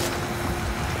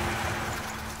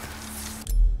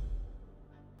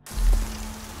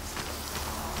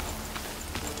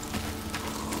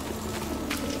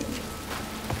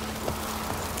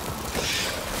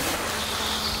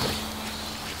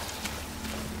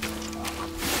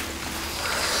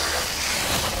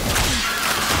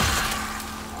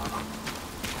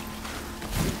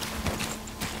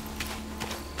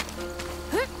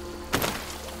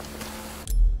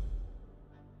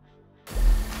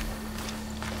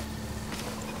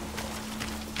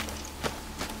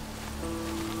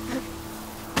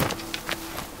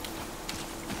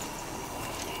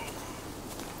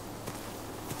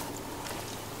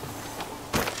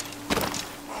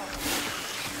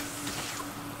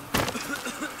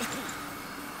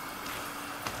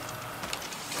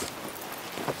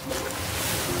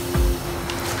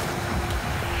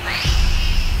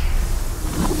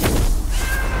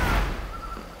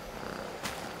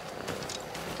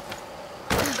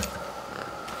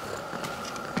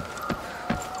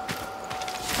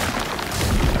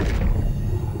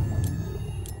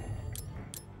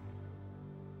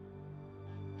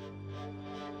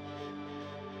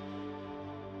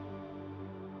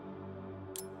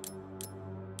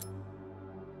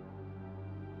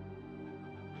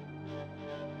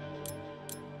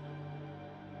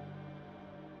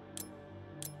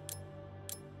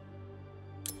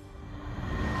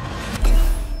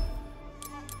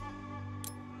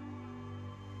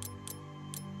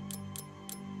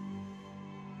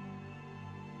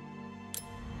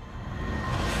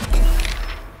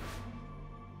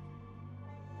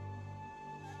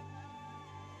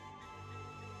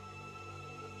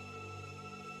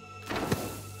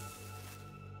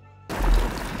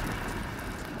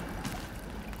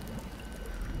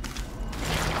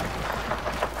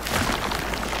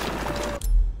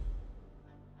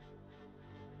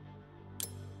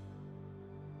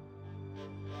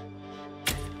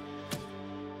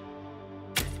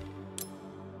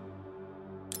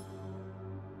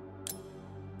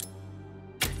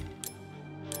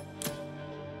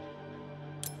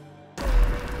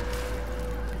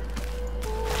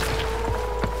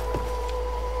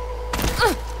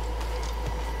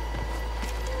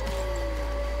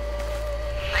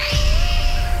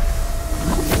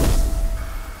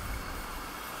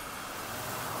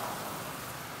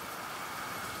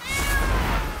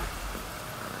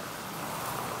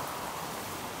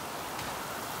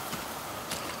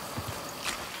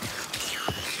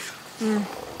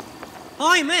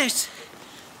 Hi, miss.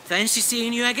 Fancy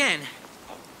seeing you again.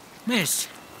 Miss,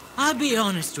 I'll be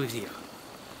honest with you.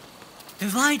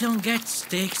 If I don't get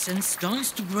sticks and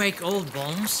stones to break old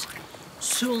bones,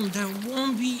 soon there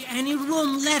won't be any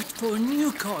room left for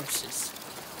new corpses.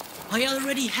 I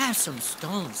already have some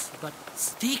stones, but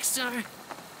sticks are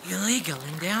illegal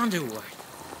in the underworld.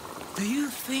 Do you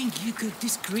think you could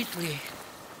discreetly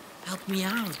help me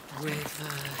out with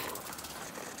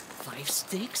 5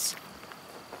 sticks?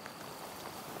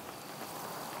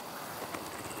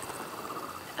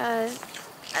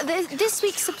 This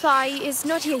week's supply is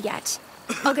not here yet.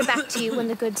 I'll get back to you when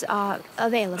the goods are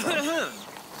available.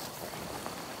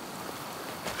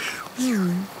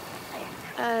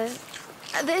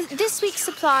 This week's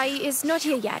supply is not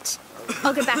here yet.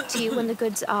 I'll get back to you when the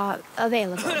goods are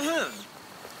available.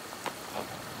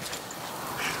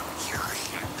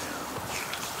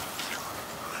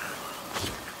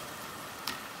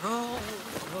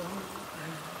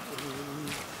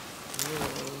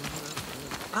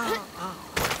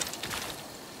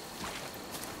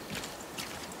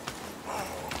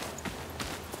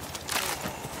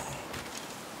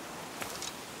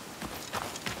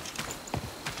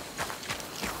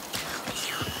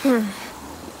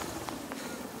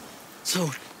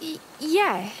 So...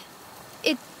 Yeah.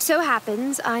 It so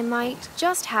happens I might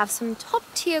just have some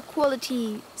top-tier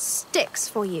quality sticks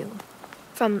for you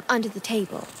from under the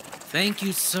table. Thank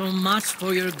you so much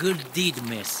for your good deed,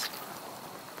 miss.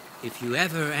 If you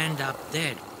ever end up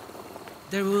dead,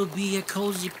 there will be a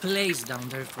cozy place down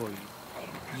there for you.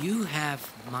 You have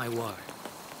my word.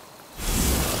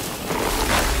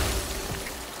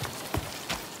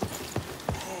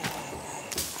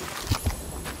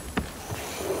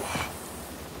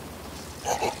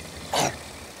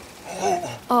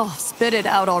 Oh, spit it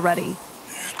out already.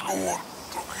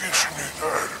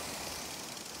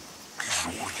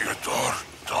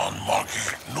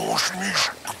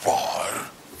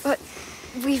 But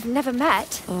we've never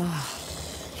met.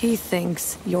 He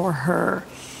thinks you're her.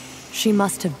 She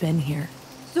must have been here.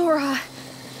 Zora,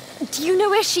 do you know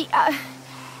where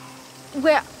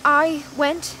where I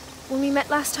went when we met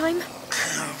last time?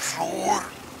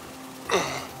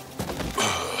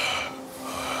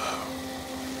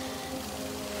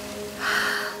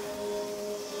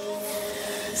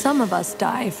 Some of us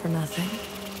die for nothing.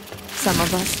 Some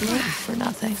of us live for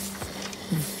nothing.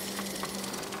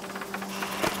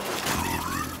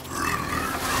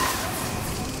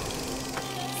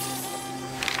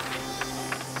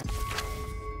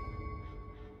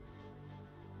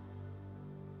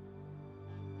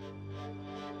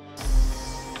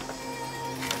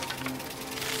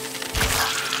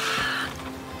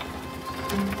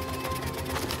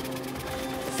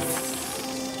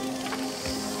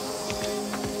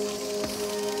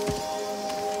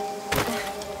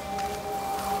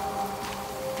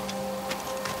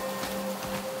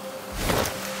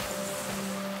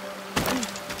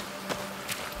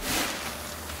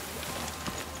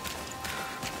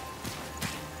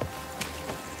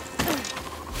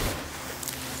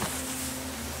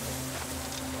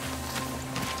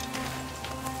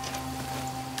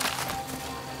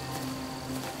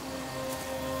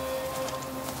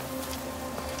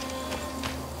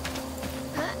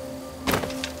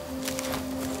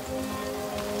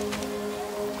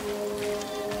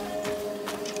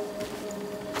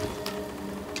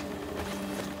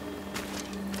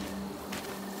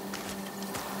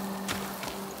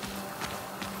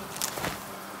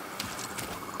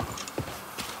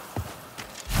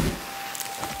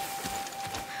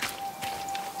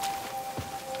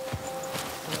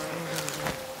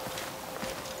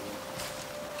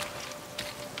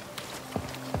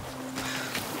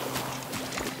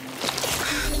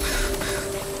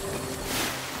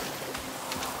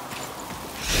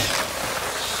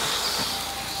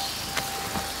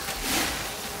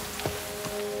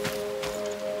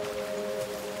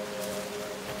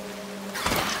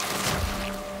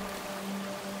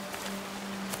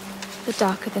 The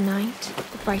darker the night,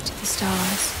 the brighter the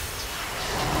stars.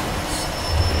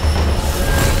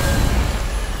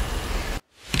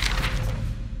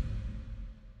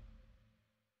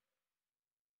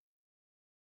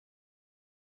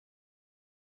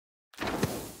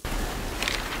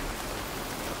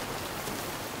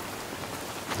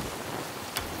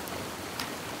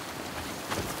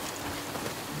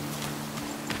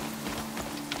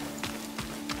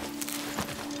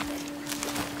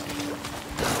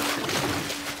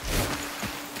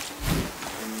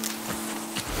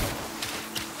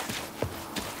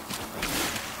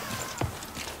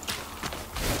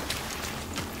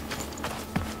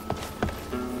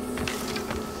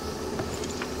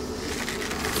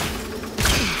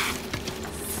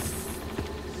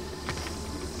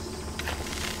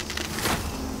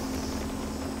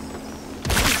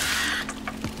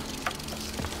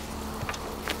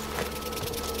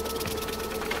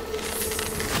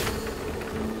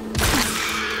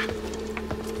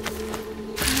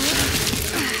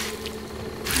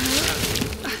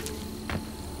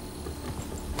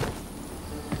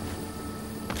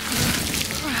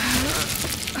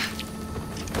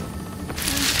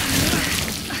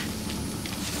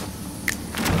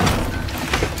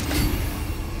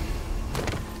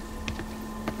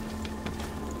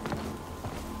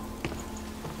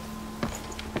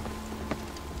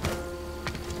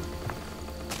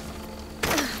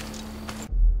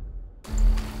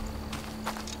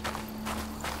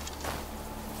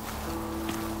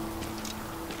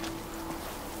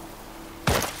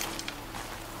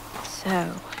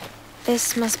 So,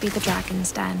 this must be the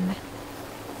dragon's den.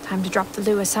 Time to drop the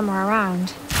lure somewhere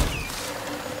around.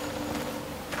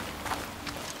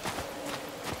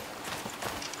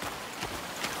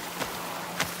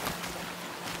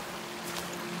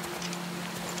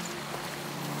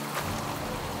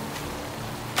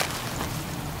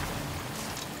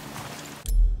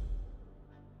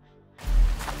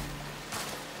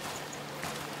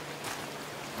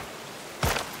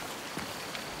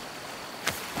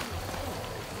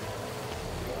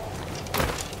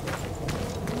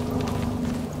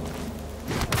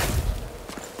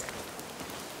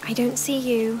 I don't see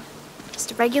you.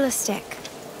 Just a regular stick.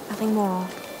 Nothing more.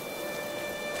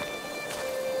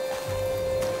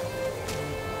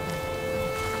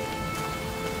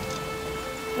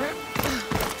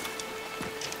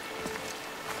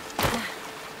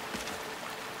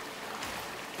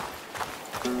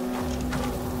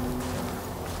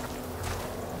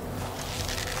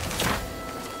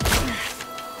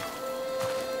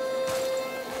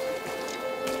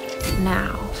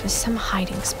 Now for some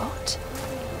hiding spot.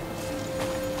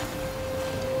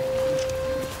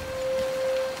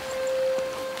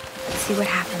 See what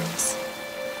happens.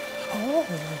 Oh.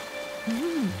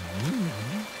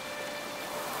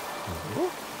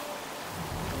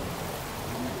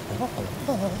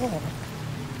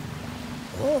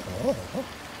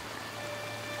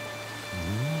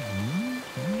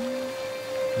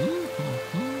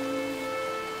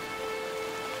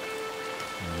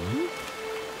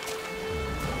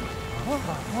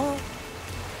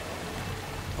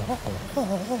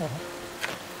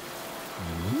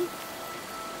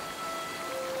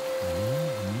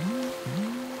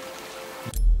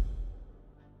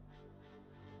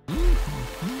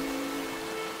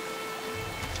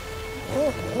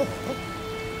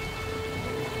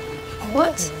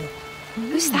 What?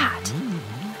 Who's that?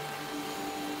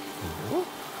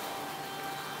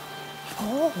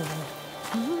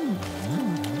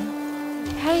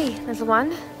 Hey, little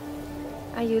one.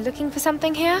 Are you looking for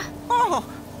something here?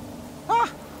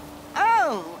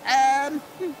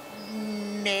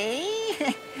 Me?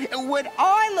 Would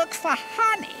I look for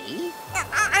honey?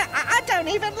 I don't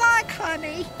even like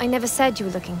honey. I never said you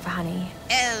were looking for honey.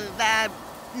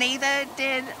 Neither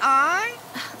did I.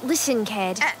 Listen,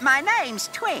 kid. My name's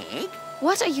Twig.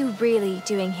 What are you really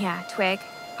doing here, Twig?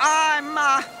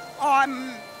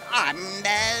 I'm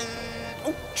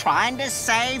trying to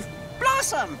save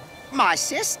Blossom, my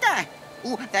sister.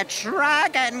 The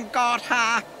dragon got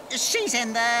her. She's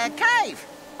in the cave.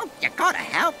 You gotta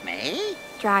help me.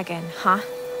 Dragon, huh?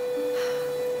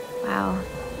 Well,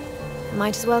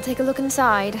 might as well take a look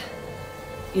inside.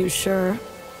 You sure?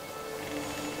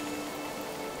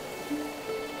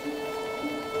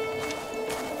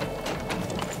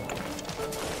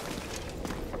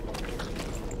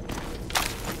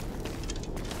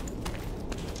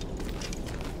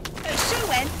 She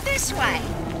went this way.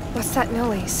 What's that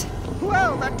noise?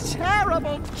 Well, the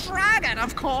terrible dragon,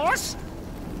 of course.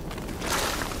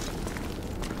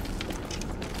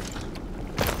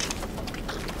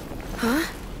 Huh?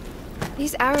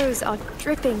 These arrows are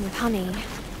dripping with honey.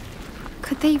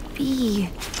 Could they be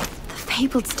the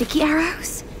fabled sticky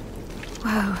arrows?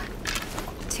 Whoa.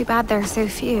 Too bad there are so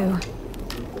few.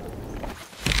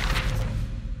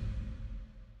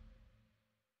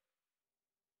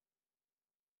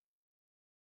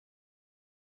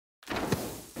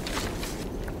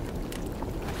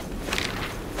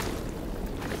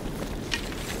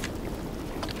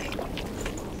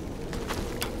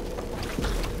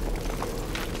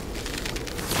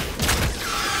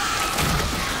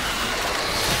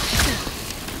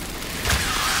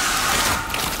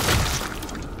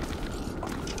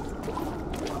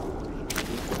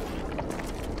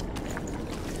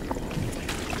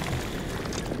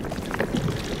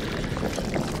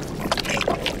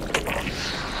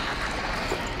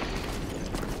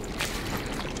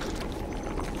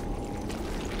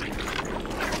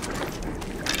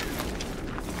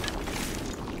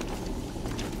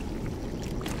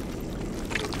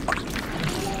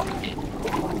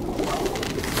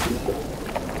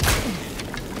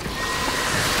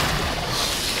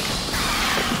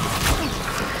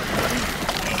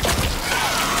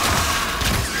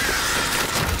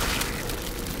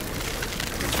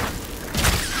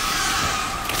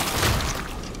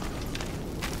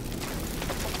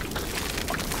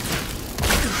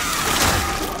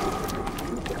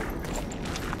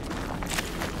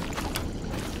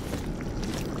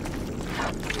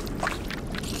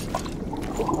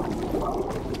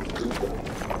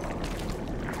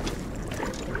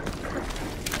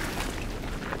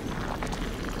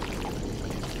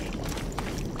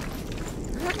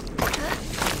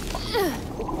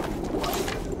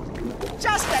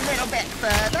 Just a little bit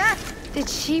further. Did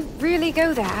she really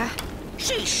go there?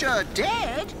 She sure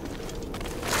did.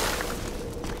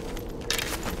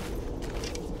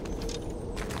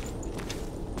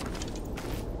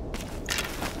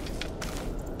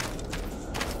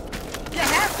 You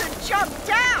have to jump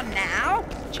down now.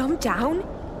 Jump down?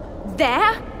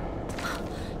 There?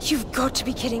 You've got to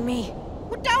be kidding me.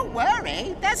 Well, don't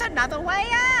worry. There's another way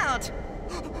out.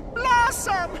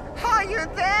 Blossom, are you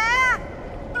there?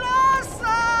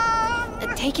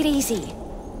 Blossom! Take it easy.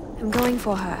 I'm going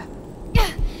for her.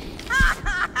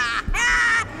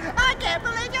 I can't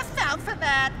believe you fell for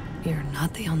that. You're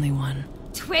not the only one.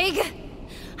 Twig,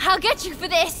 I'll get you for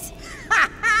this.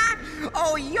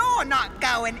 Oh, you're not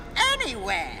going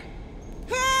anywhere.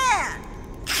 Here,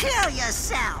 kill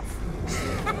yourself.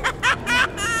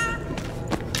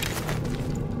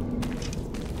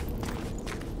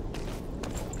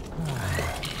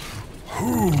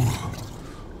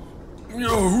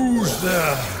 Who's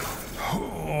there?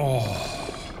 Oh,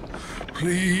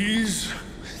 please?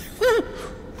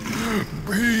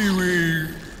 Pee-wee,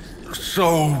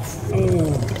 so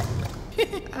full.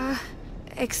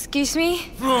 Excuse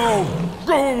me? No,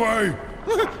 go away!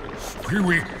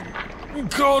 Pee-wee, you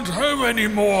can't have any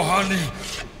more honey,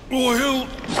 or he'll...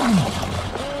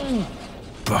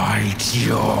 bite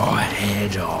your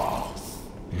head off.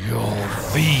 You'll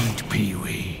feed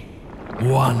Pee-wee,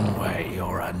 one way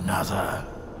or another.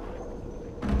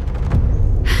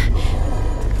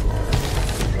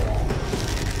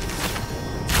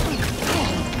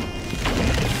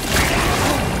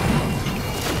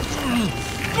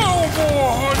 No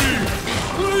more honey!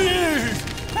 Please!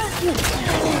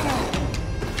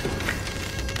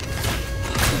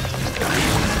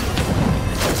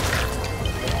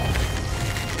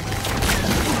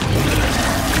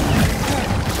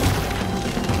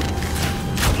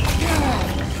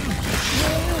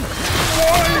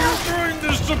 Why are you doing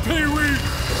this to Pee-wee?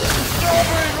 Stop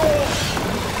it all!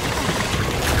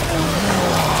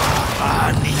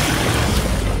 Honey.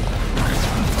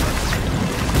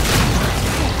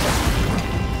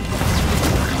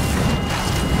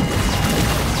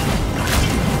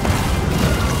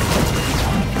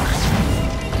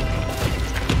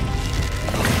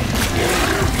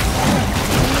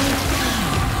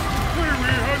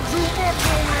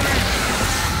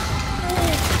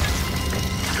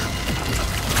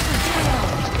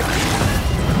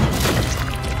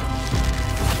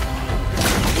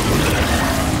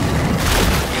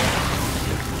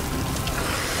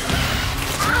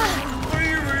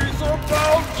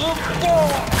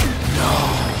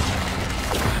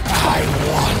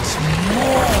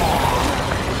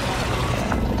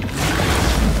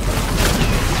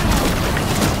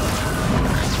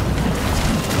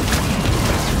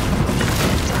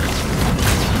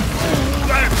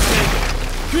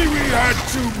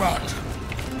 Too much.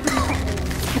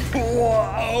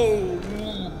 Whoa.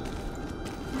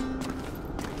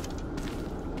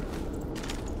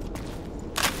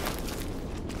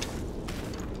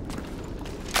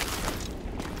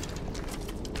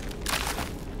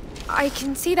 I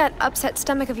can see that upset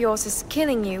stomach of yours is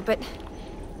killing you, but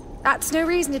that's no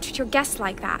reason to treat your guests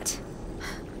like that.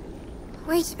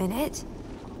 Wait a minute.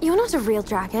 You're not a real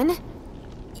dragon.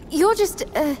 You're just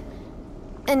an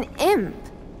imp.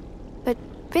 But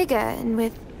bigger and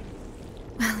with...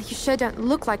 Well, you sure don't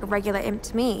look like a regular imp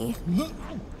to me.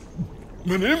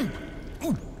 An imp?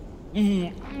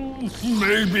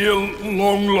 Maybe a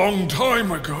long, long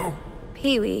time ago.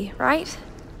 Pee-wee, right?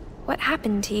 What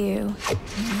happened to you?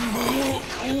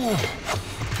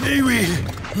 Pee-wee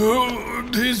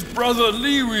and his brother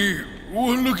Lee-wee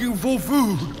were looking for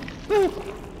food.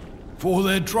 For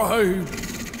their tribe.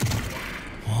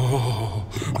 Oh,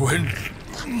 went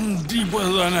deeper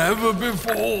than ever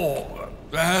before.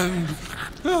 And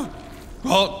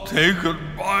got taken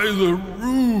by the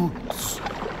roots.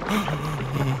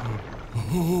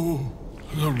 Oh,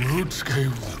 the roots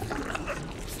gave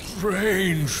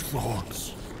strange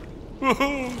thoughts.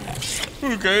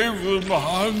 Gave them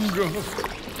hunger.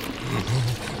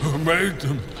 Made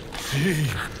them see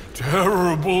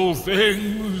terrible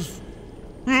things.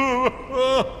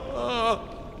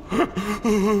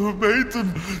 Made them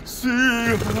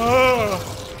see her.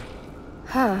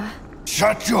 Her?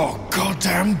 Shut your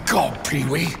goddamn gob,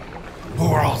 Pee-wee,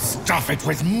 or I'll stuff it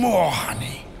with more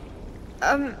honey.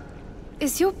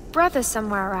 Is your brother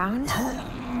somewhere around?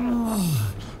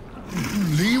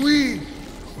 Lee-wee?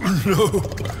 No,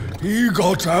 he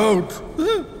got out.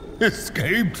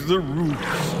 Escaped the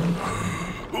roots.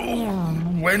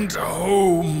 Went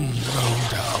home, no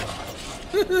doubt.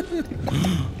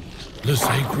 The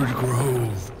sacred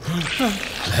grove.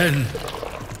 Then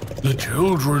the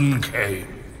children came.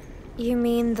 You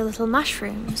mean the little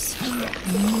mushrooms?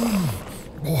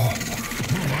 Oh,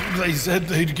 they said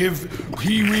they'd give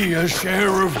Pee-wee a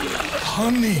share of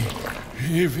honey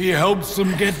if he helps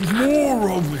them get more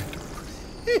of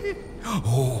it.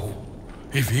 Oh,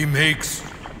 if he makes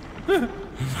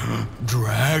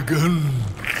dragon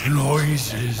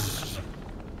noises.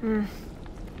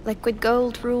 Liquid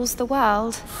gold rules the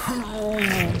world. Oh,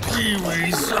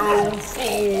 Pee-wee's so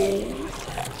full.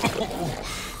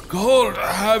 Can't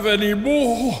have any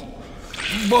more.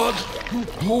 But,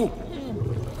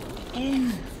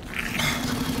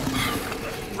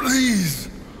 please.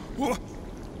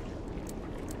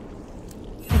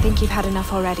 I think you've had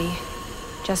enough already.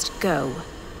 Just go.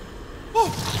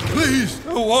 Oh, please,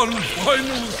 one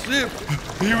final sip.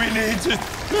 Pee-wee needs it.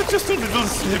 Just a little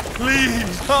sip,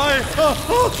 please.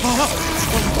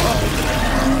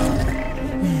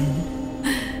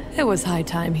 It was high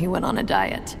time he went on a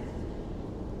diet.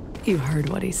 You heard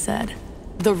what he said.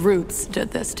 The roots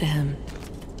did this to him.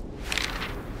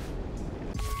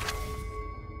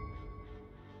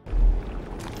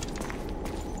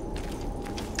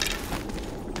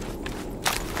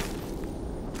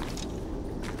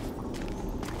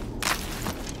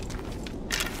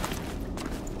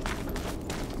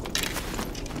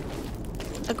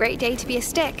 A great day to be a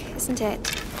stick, isn't it?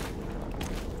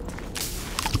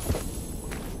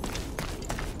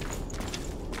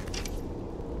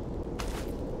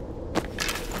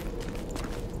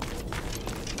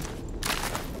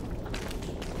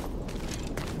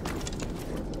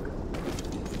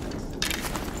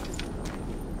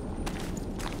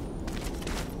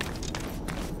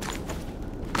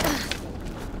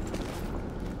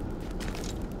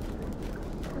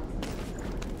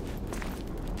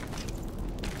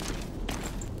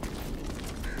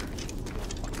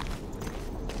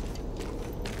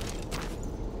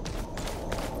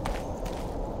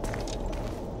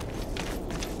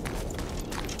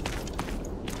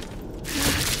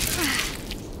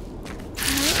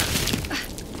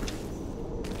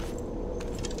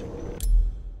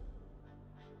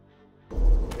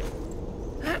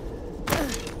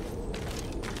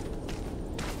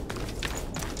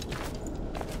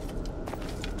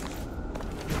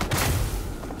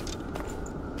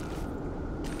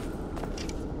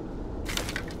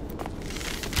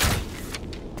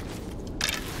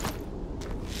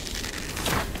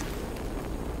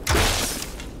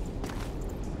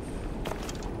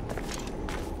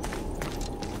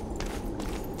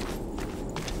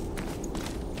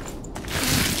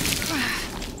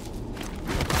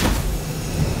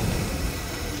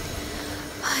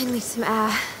 Finally some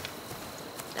air.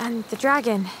 And the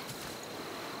dragon.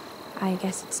 I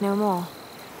guess it's no more.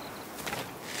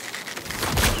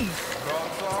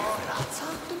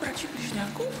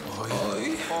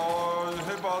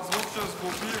 Chyba znów się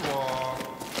zgubiła.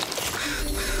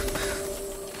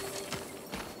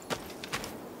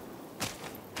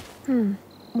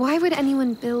 Why would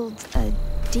anyone build a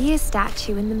deer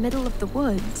statue in the middle of the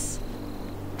woods?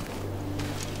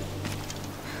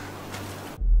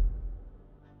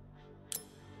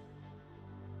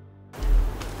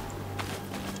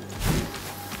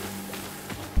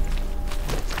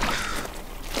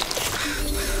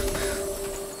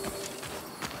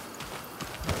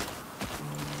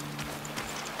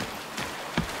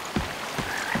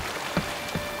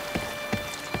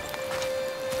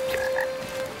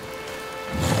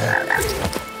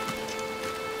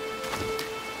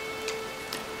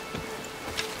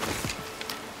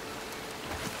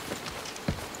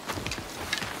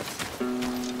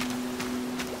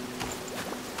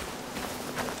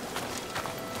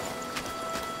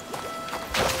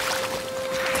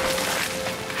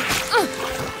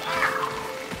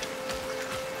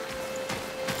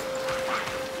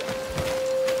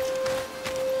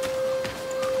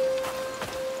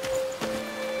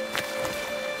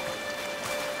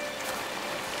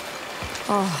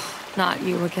 Oh, not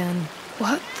you again.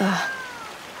 What the?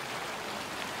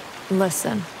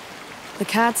 Listen, the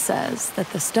cat says that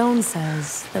the stone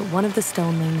says that one of the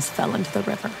stonelings fell into the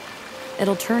river.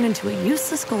 It'll turn into a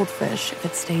useless goldfish if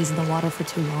it stays in the water for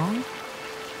too long.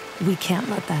 We can't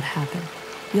let that happen.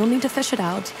 You'll need to fish it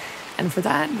out, and for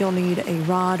that, you'll need a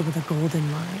rod with a golden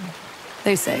line.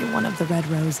 They say one of the red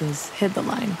roses hid the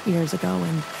line years ago,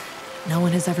 and no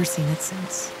one has ever seen it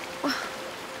since.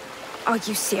 Are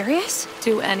you serious?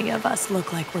 Do any of us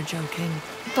look like we're joking?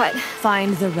 But...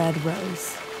 Find the red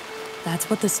rose. That's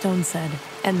what the stone said,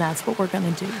 and that's what we're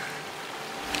gonna do.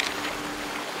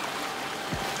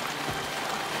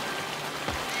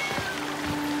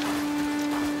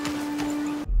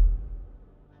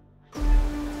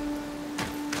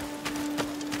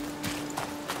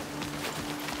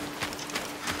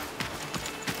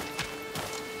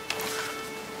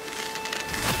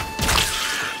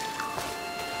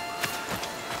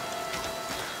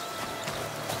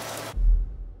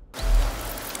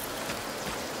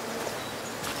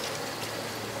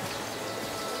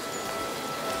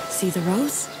 See the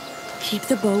rose? Keep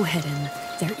the bow hidden.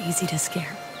 They're easy to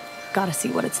scare. Gotta see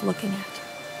what it's looking at.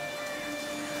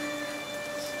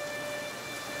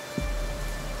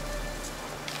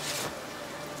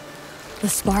 The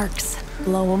sparks.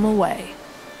 Blow them away.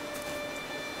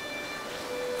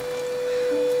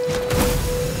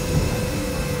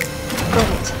 Got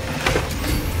it.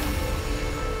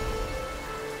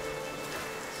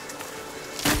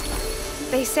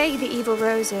 They say the evil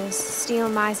roses steal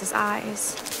misers'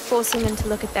 eyes, forcing them to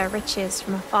look at their riches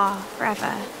from afar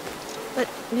forever. But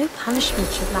no punishment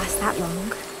should last that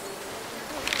long.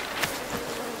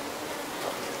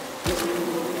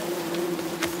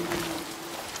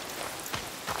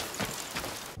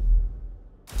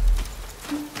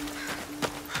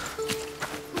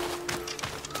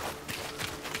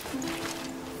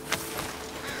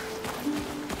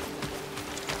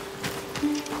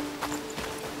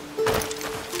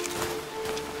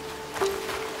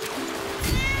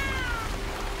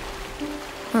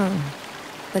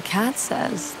 The cat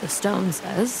says, the stone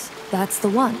says, that's the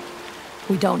one.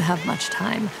 We don't have much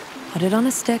time. Put it on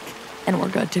a stick, and we're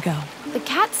good to go. The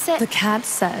cat said... The cat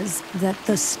says that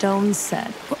the stone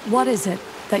said. What is it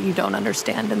that you don't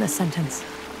understand in this sentence?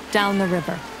 Down the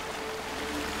river.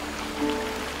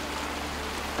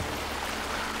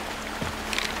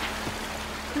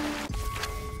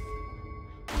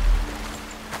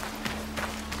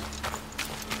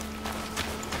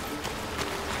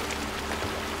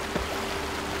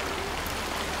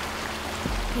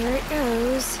 Here it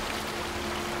goes.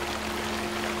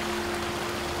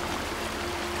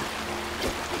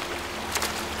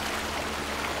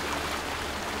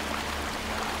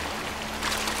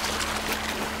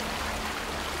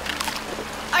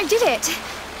 I did it!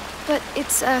 But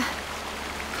it's a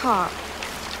carp,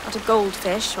 not a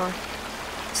goldfish or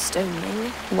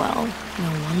stoneling. Well,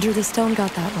 no wonder the stone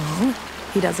got that wrong.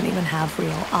 He doesn't even have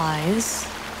real eyes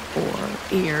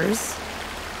or ears.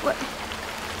 What?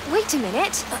 Wait a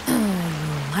minute.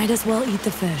 You might as well eat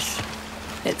the fish.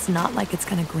 It's not like it's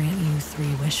gonna grant you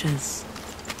 3 wishes.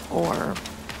 Or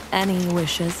any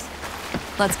wishes.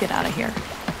 Let's get out of here.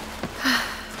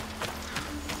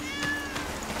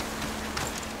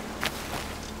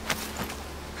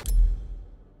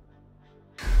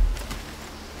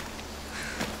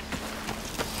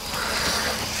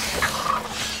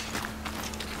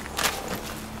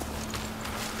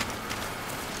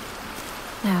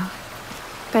 No.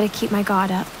 Better keep my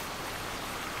guard up.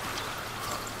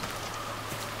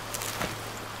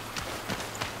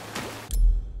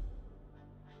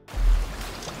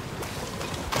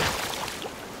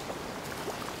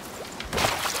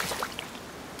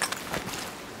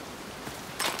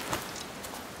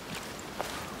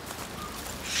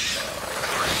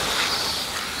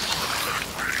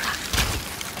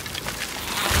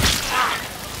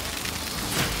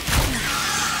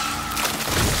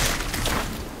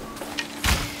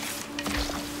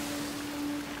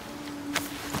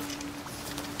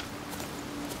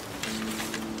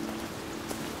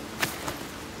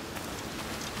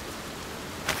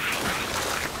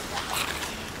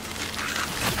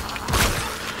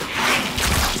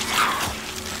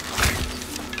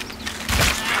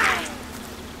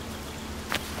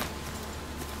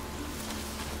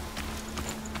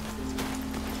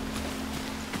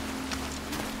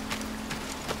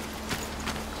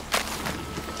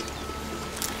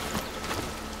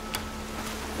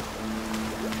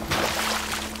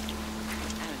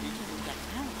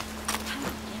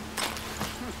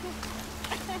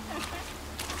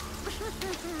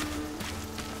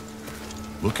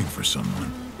 Looking for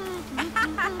someone.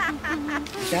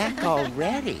 Back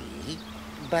already?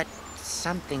 But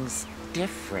something's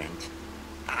different.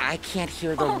 I can't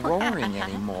hear the roaring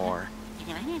anymore.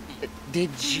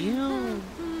 Did you...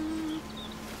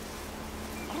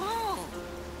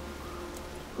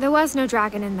 There was no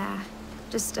dragon in there.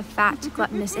 Just a fat,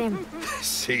 gluttonous imp.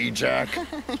 See, Jack?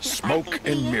 Smoke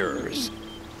and mirrors.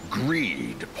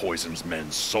 Greed poisons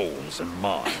men's souls and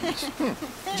minds.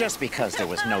 Just because there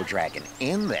was no dragon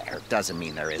in there doesn't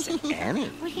mean there isn't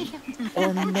any.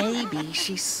 Or maybe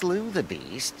she slew the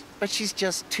beast, but she's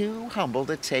just too humble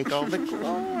to take all the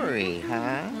glory,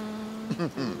 huh?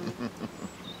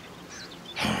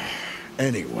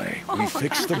 Anyway, we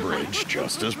fixed the bridge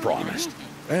just as promised.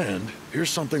 And here's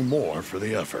something more for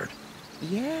the effort.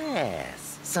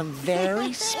 Yes, some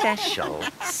very special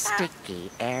sticky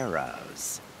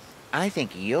arrows. I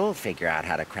think you'll figure out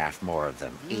how to craft more of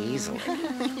them easily.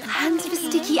 Hands for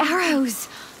sticky arrows!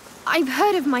 I've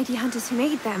heard of mighty hunters who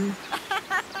made them.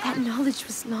 That knowledge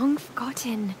was long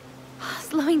forgotten.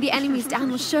 Slowing the enemies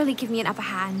down will surely give me an upper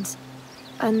hand.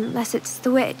 Unless it's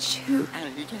the witch who...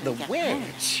 The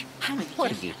witch?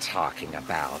 What are you talking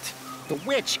about? The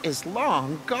witch is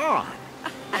long gone.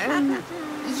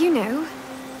 You know,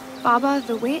 Baba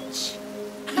the witch.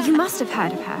 You must have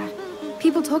heard of her.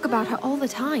 People talk about her all the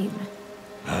time.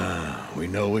 We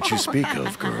know what you speak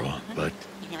of, girl, but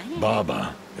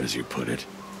Baba, as you put it,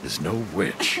 is no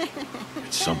witch.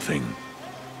 It's something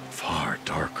far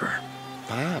darker.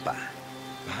 Baba.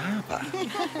 Baba. Ooh,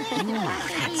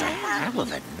 that's a hell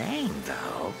of a name,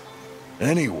 though.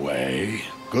 Anyway,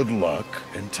 good luck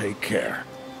and take care.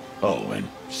 Oh, and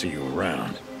see you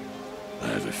around. I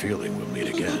have a feeling we'll meet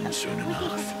again soon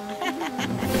enough.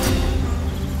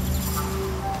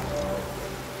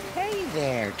 Hey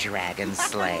there, Dragon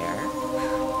Slayer.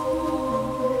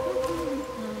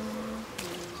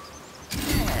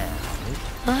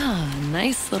 Ah,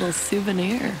 nice little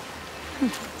souvenir.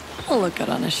 I'll look it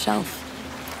on a shelf.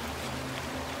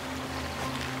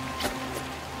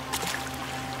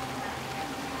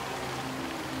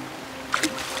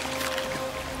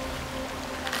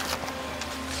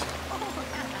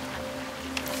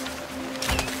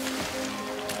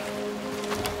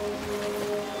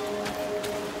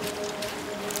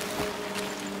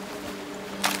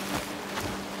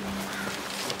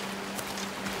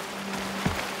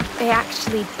 They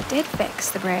actually did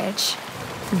fix the bridge.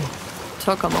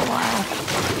 Took them a while.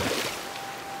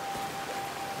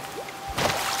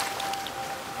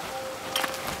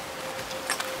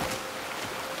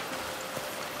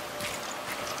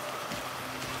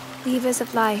 Levers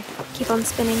of life keep on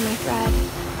spinning my thread.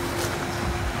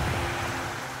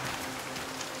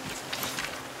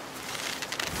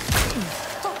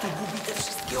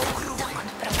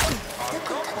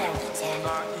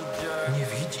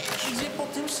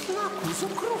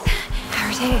 There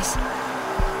it is.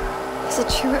 Is it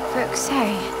true what folks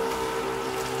say?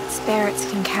 Spirits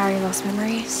can carry lost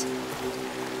memories.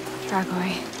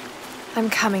 Dragoi, I'm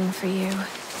coming for you.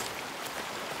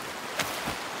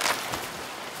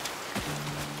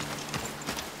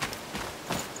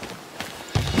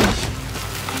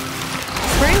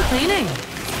 Spring cleaning.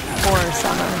 Or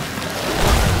summer.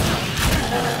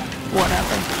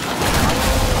 Whatever.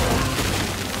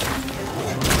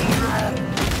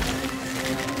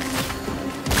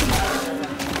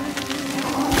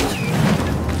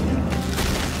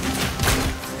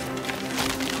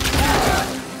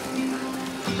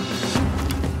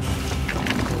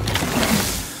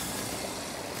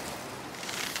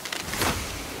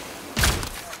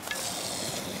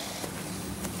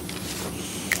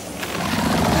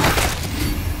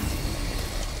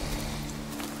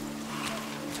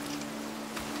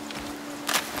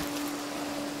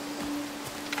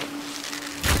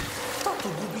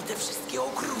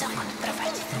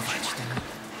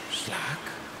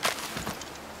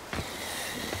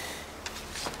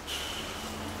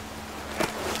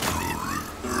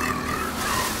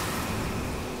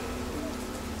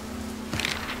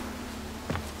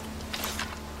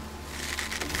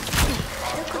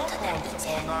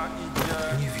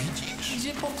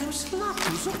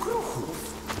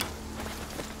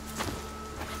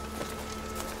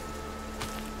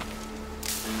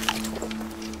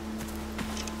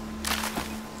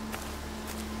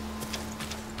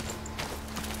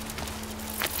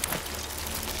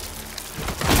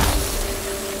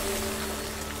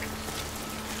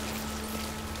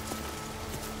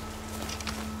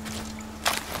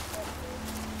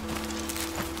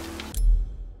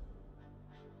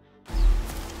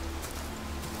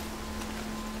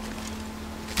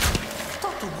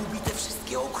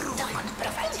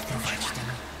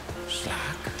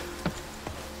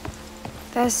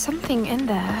 There's something in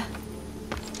there.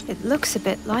 It looks a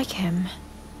bit like him.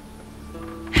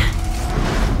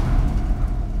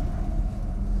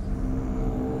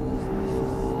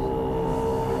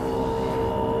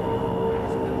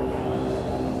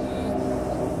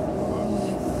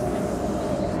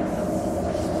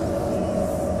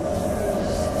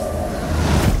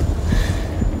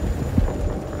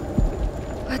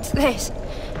 What's this?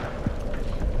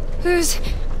 Who's...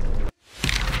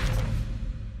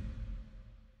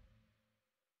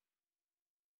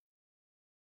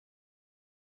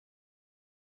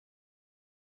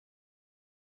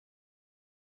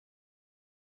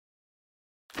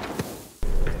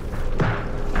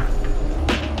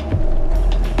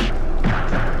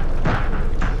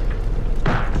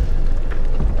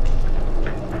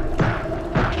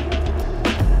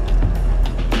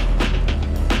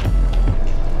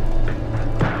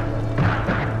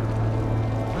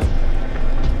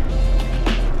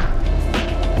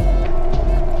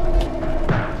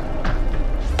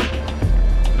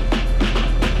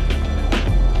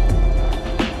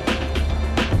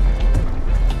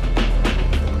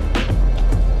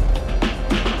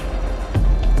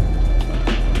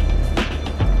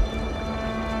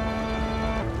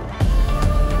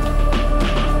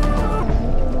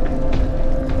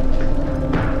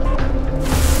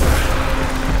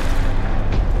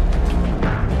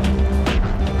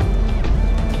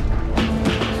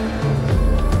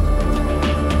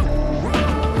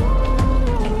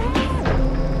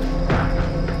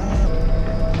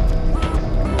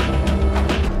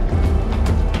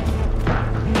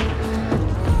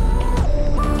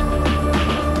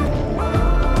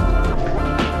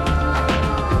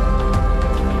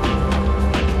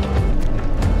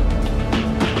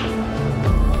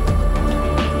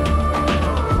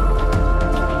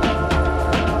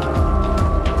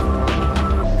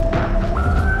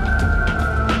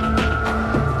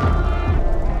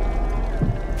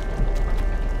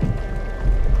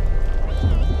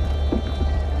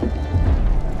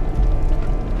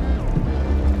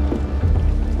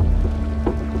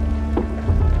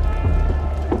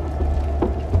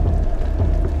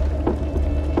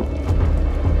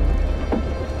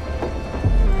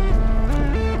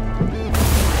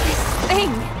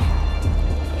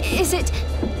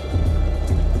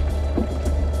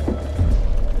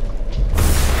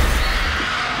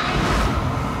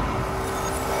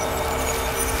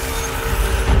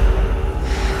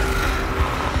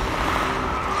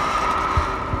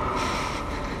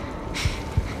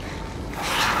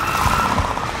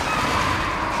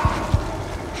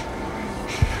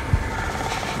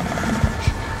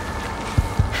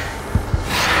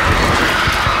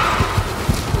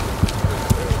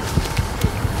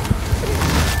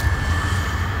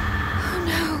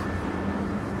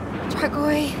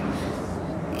 Dragoi,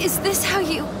 is this how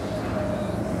you...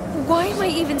 Why am I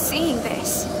even seeing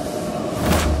this?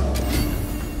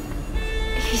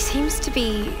 He seems to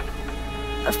be...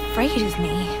 afraid of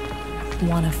me.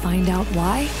 Want to find out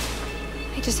why?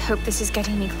 I just hope this is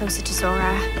getting me closer to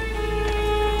Zora.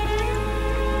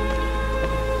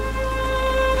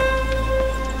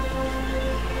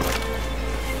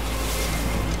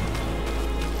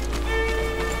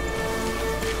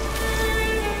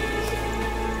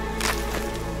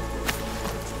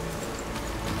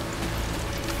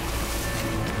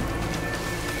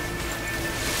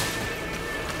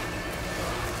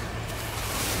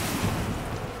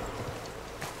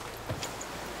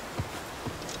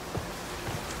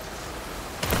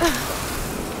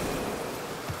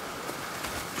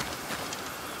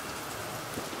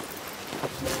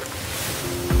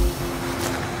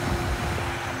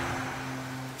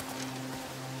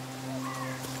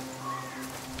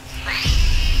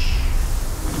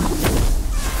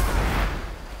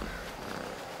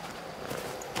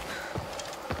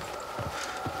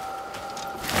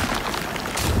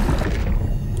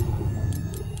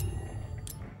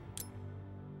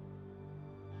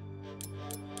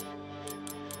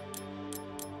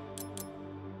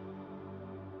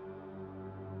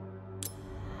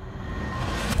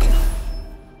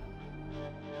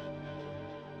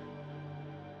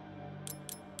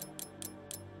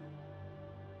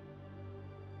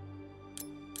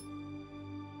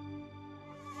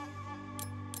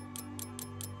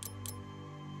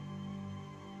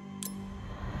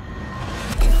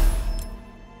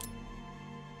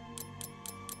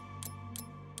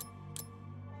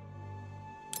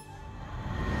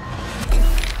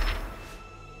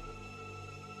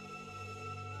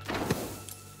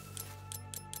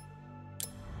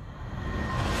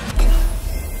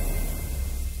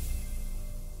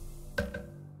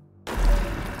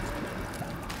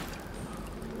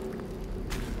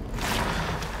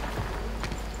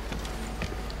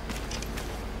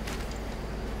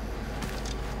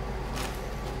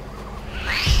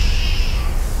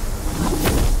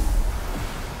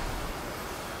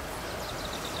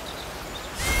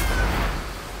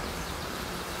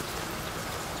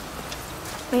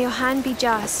 May your hand be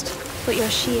just, but your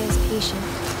shears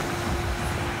patient.